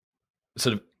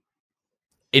sort of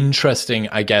interesting,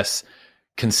 I guess,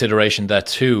 consideration there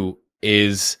too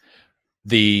is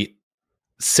the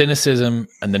cynicism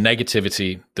and the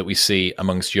negativity that we see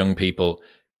amongst young people.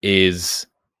 It's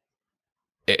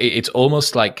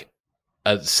almost like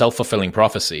a self-fulfilling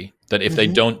prophecy that if they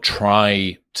don't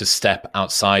try to step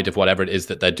outside of whatever it is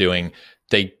that they're doing,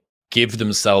 they give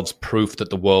themselves proof that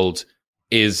the world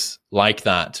is like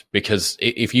that. Because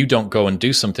if you don't go and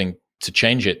do something to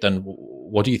change it, then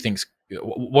what do you think's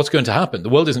what's going to happen? The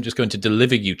world isn't just going to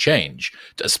deliver you change,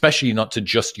 especially not to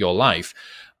just your life.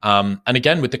 And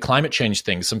again, with the climate change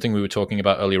thing, something we were talking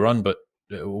about earlier on, but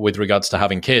with regards to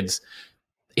having kids,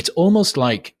 it's almost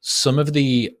like some of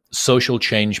the social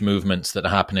change movements that are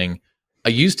happening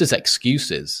are used as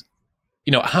excuses.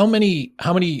 How many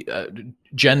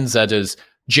Gen Zers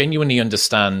genuinely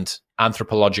understand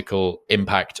anthropological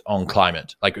impact on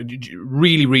climate? Like,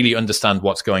 really, really understand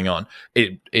what's going on.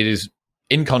 It is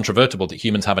incontrovertible that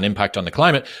humans have an impact on the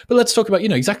climate, but let's talk about,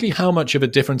 exactly how much of a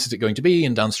difference is it going to be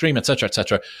and downstream, et cetera, et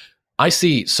cetera. I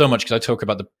see so much, because I talk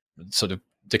about the sort of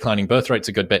declining birth rates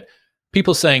a good bit,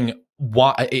 people saying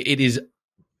why it is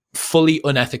fully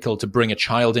unethical to bring a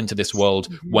child into this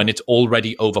world when it's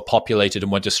already overpopulated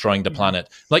and we're destroying the planet.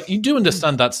 Like, you do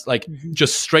understand that's like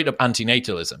just straight up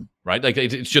antinatalism, right? Like,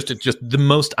 it's just the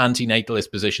most antinatalist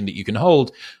position that you can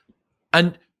hold.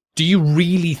 And do you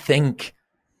really think,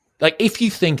 like, if you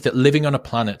think that living on a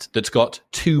planet that's got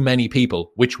too many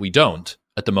people, which we don't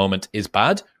at the moment, is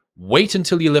bad, wait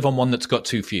until you live on one that's got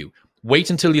too few.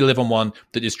 Wait until you live on one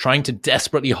that is trying to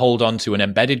desperately hold on to an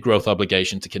embedded growth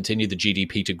obligation to continue the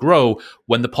GDP to grow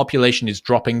when the population is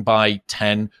dropping by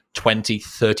 10, 20,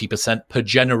 30% per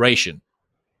generation.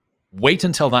 Wait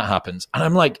until that happens. And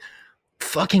I'm like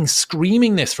fucking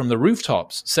screaming this from the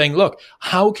rooftops, saying, look,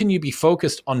 how can you be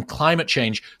focused on climate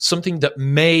change, something that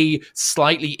may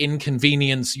slightly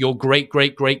inconvenience your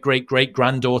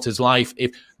great-great-great-great-great-granddaughter's life,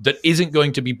 that isn't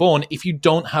going to be born if you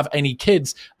don't have any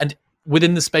kids? And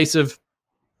within the space of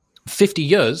 50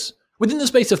 years, within the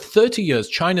space of 30 years,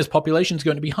 China's population is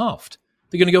going to be halved.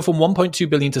 They're going to go from 1.2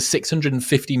 billion to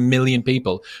 650 million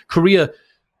people. Korea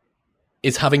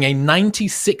is having a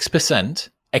 96%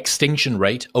 extinction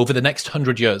rate over the next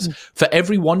 100 years. For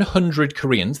every 100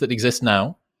 Koreans that exist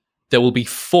now, there will be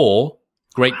 4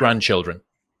 great-grandchildren.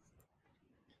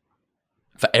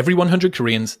 For every 100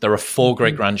 Koreans, there are 4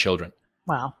 great-grandchildren.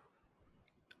 Wow.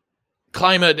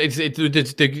 Climate, it's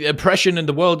the oppression in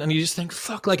the world, and you just think,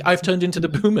 fuck, like, I've turned into the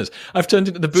boomers. I've turned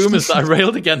into the boomers that I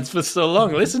railed against for so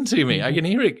long. Listen to me. I can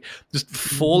hear it just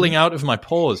falling out of my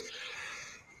pores.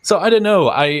 So I don't know.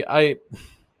 I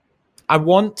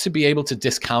want to be able to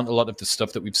discount a lot of the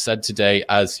stuff that we've said today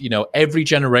as, every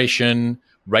generation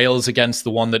rails against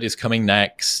the one that is coming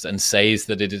next and says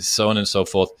that it is so on and so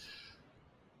forth.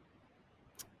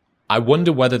 I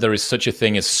wonder whether there is such a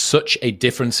thing as such a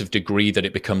difference of degree that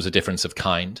it becomes a difference of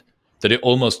kind, that it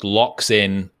almost locks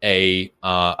in a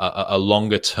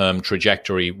longer term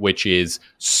trajectory, which is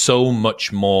so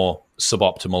much more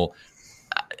suboptimal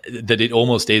that it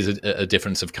almost is a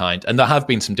difference of kind. And there have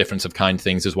been some difference of kind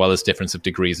things as well as difference of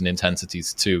degrees and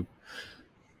intensities too.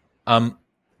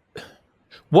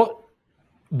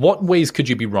 What ways could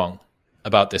you be wrong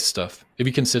about this stuff? Have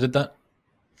you considered that?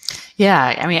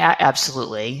 Yeah, I mean,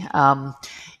 absolutely.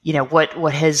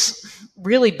 What has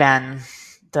really been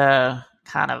the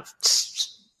kind of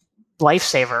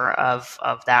lifesaver of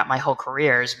that my whole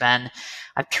career has been,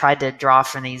 I've tried to draw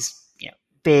from these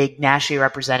big nationally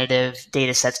representative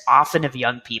data sets, often of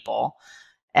young people,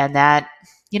 and that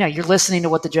you're listening to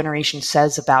what the generation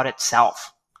says about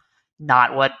itself,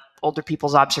 not what older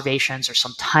people's observations or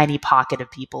some tiny pocket of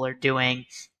people are doing.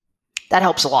 That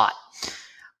helps a lot.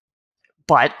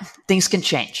 But things can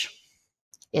change.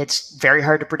 It's very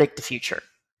hard to predict the future.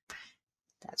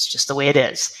 That's just the way it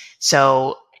is.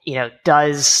 So,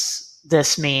 does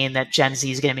this mean that Gen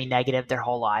Z is going to be negative their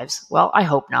whole lives? Well, I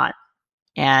hope not.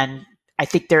 And I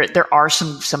think there are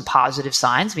some positive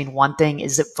signs. I mean, one thing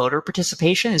is that voter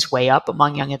participation is way up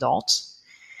among young adults.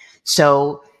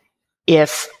 So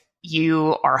if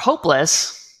you are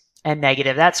hopeless and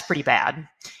negative, that's pretty bad.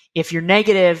 If you're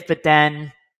negative, but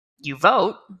then you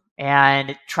vote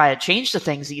and try to change the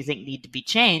things that you think need to be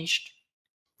changed,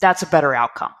 that's a better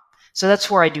outcome. So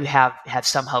that's where I do have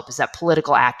some hope, is that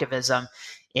political activism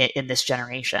in this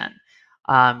generation,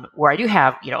 where I do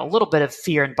have a little bit of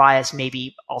fear and bias,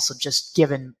 maybe also just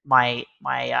given my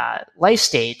life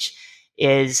stage,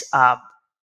 is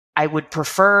I would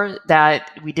prefer that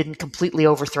we didn't completely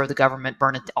overthrow the government,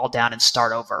 burn it all down, and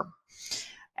start over.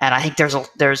 And I think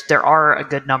there are a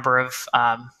good number of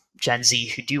Gen Z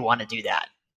who do want to do that.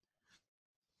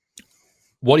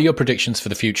 What are your predictions for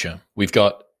the future? We've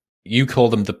got, you call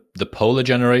them the polar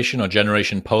generation, or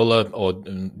Generation Polar, or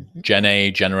Gen A,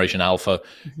 Generation Alpha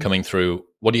coming through.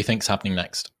 What do you think is happening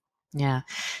next? Yeah.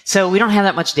 So we don't have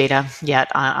that much data yet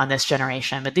on this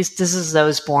generation, but this is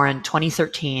those born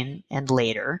 2013 and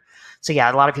later. So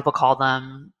yeah, a lot of people call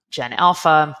them Gen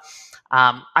Alpha.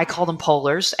 I call them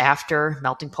polars after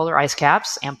melting polar ice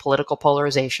caps and political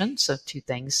polarization. So 2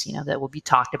 things, that will be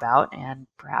talked about and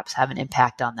perhaps have an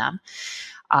impact on them.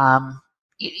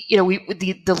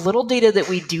 The little data that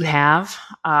we do have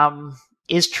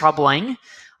is troubling.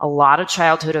 A lot of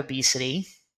childhood obesity,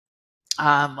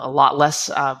 a lot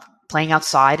less playing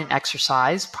outside and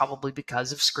exercise, probably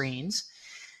because of screens.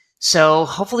 So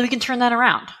hopefully we can turn that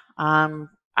around.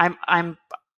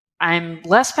 I'm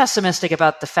less pessimistic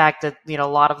about the fact that a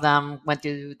lot of them went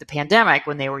through the pandemic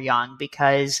when they were young,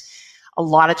 because a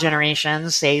lot of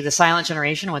generations, say the silent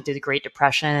generation, went through the Great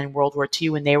Depression and World War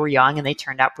II when they were young, and they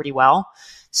turned out pretty well.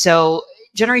 So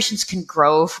generations can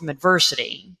grow from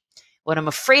adversity. What I'm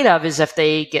afraid of is if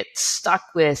they get stuck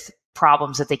with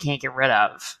problems that they can't get rid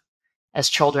of as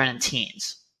children and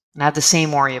teens. And I have the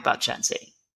same worry about Gen Z.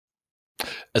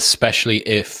 Especially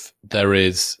if there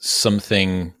is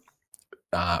something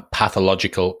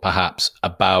pathological, perhaps,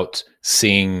 about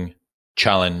seeing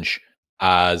challenge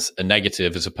as a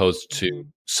negative as opposed to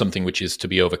something which is to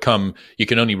be overcome. You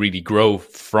can only really grow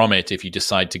from it if you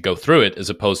decide to go through it, as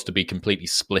opposed to be completely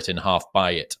split in half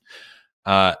by it.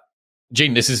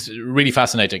 Jean, this is really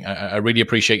fascinating. I really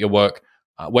appreciate your work.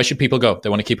 Where should people go? They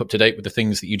want to keep up to date with the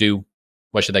things that you do.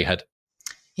 Where should they head?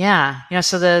 Yeah.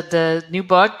 So the new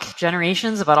book,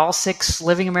 Generations, about all 6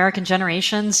 living American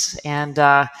generations, and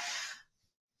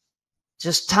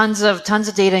just tons of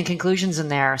data and conclusions in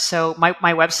there. So my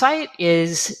website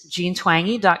is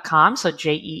jeantwenge.com. So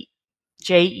JeanTwenge.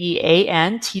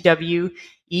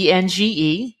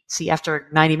 See, after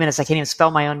 90 minutes, I can't even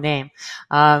spell my own name.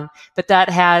 But that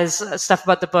has stuff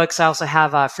about the books. I also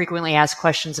have frequently asked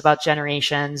questions about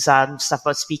generations, stuff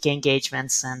about speaking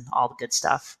engagements, and all the good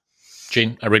stuff.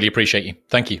 Jean, I really appreciate you.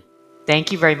 Thank you.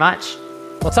 Thank you very much.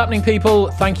 What's happening, people?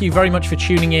 Thank you very much for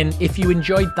tuning in. If you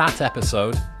enjoyed that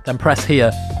episode, then press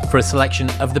here for a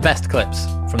selection of the best clips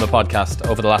from the podcast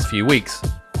over the last few weeks.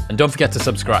 And don't forget to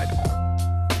subscribe.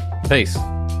 Peace.